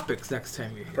more topics next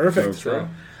time you're here. Perfect. So,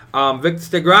 Victor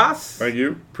Stegras, thank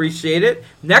you. Appreciate it.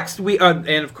 Next week, and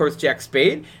of course Jack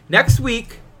Spade. Next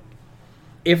week,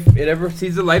 if it ever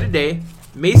sees the light of day,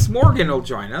 Mace Morgan will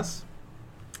join us.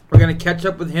 We're gonna catch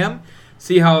up with him,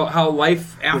 see how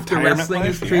life after wrestling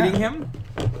is treating him.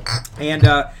 And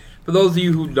for those of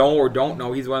you who know or don't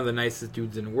know, he's one of the nicest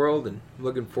dudes in the world, and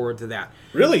looking forward to that.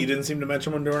 Really? You didn't seem to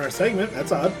mention him during our segment.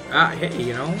 That's odd. Hey,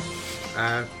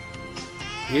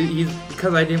 he's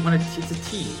because I didn't want to. It's a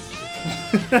tease.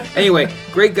 Anyway,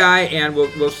 great guy, and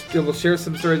we'll share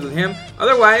some stories with him.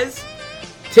 Otherwise,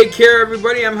 take care,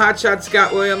 everybody. I'm Hotshot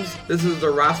Scott Williams. This is the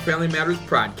Ross Family Matters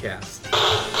Prodcast.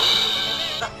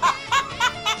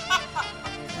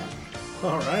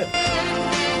 All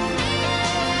right.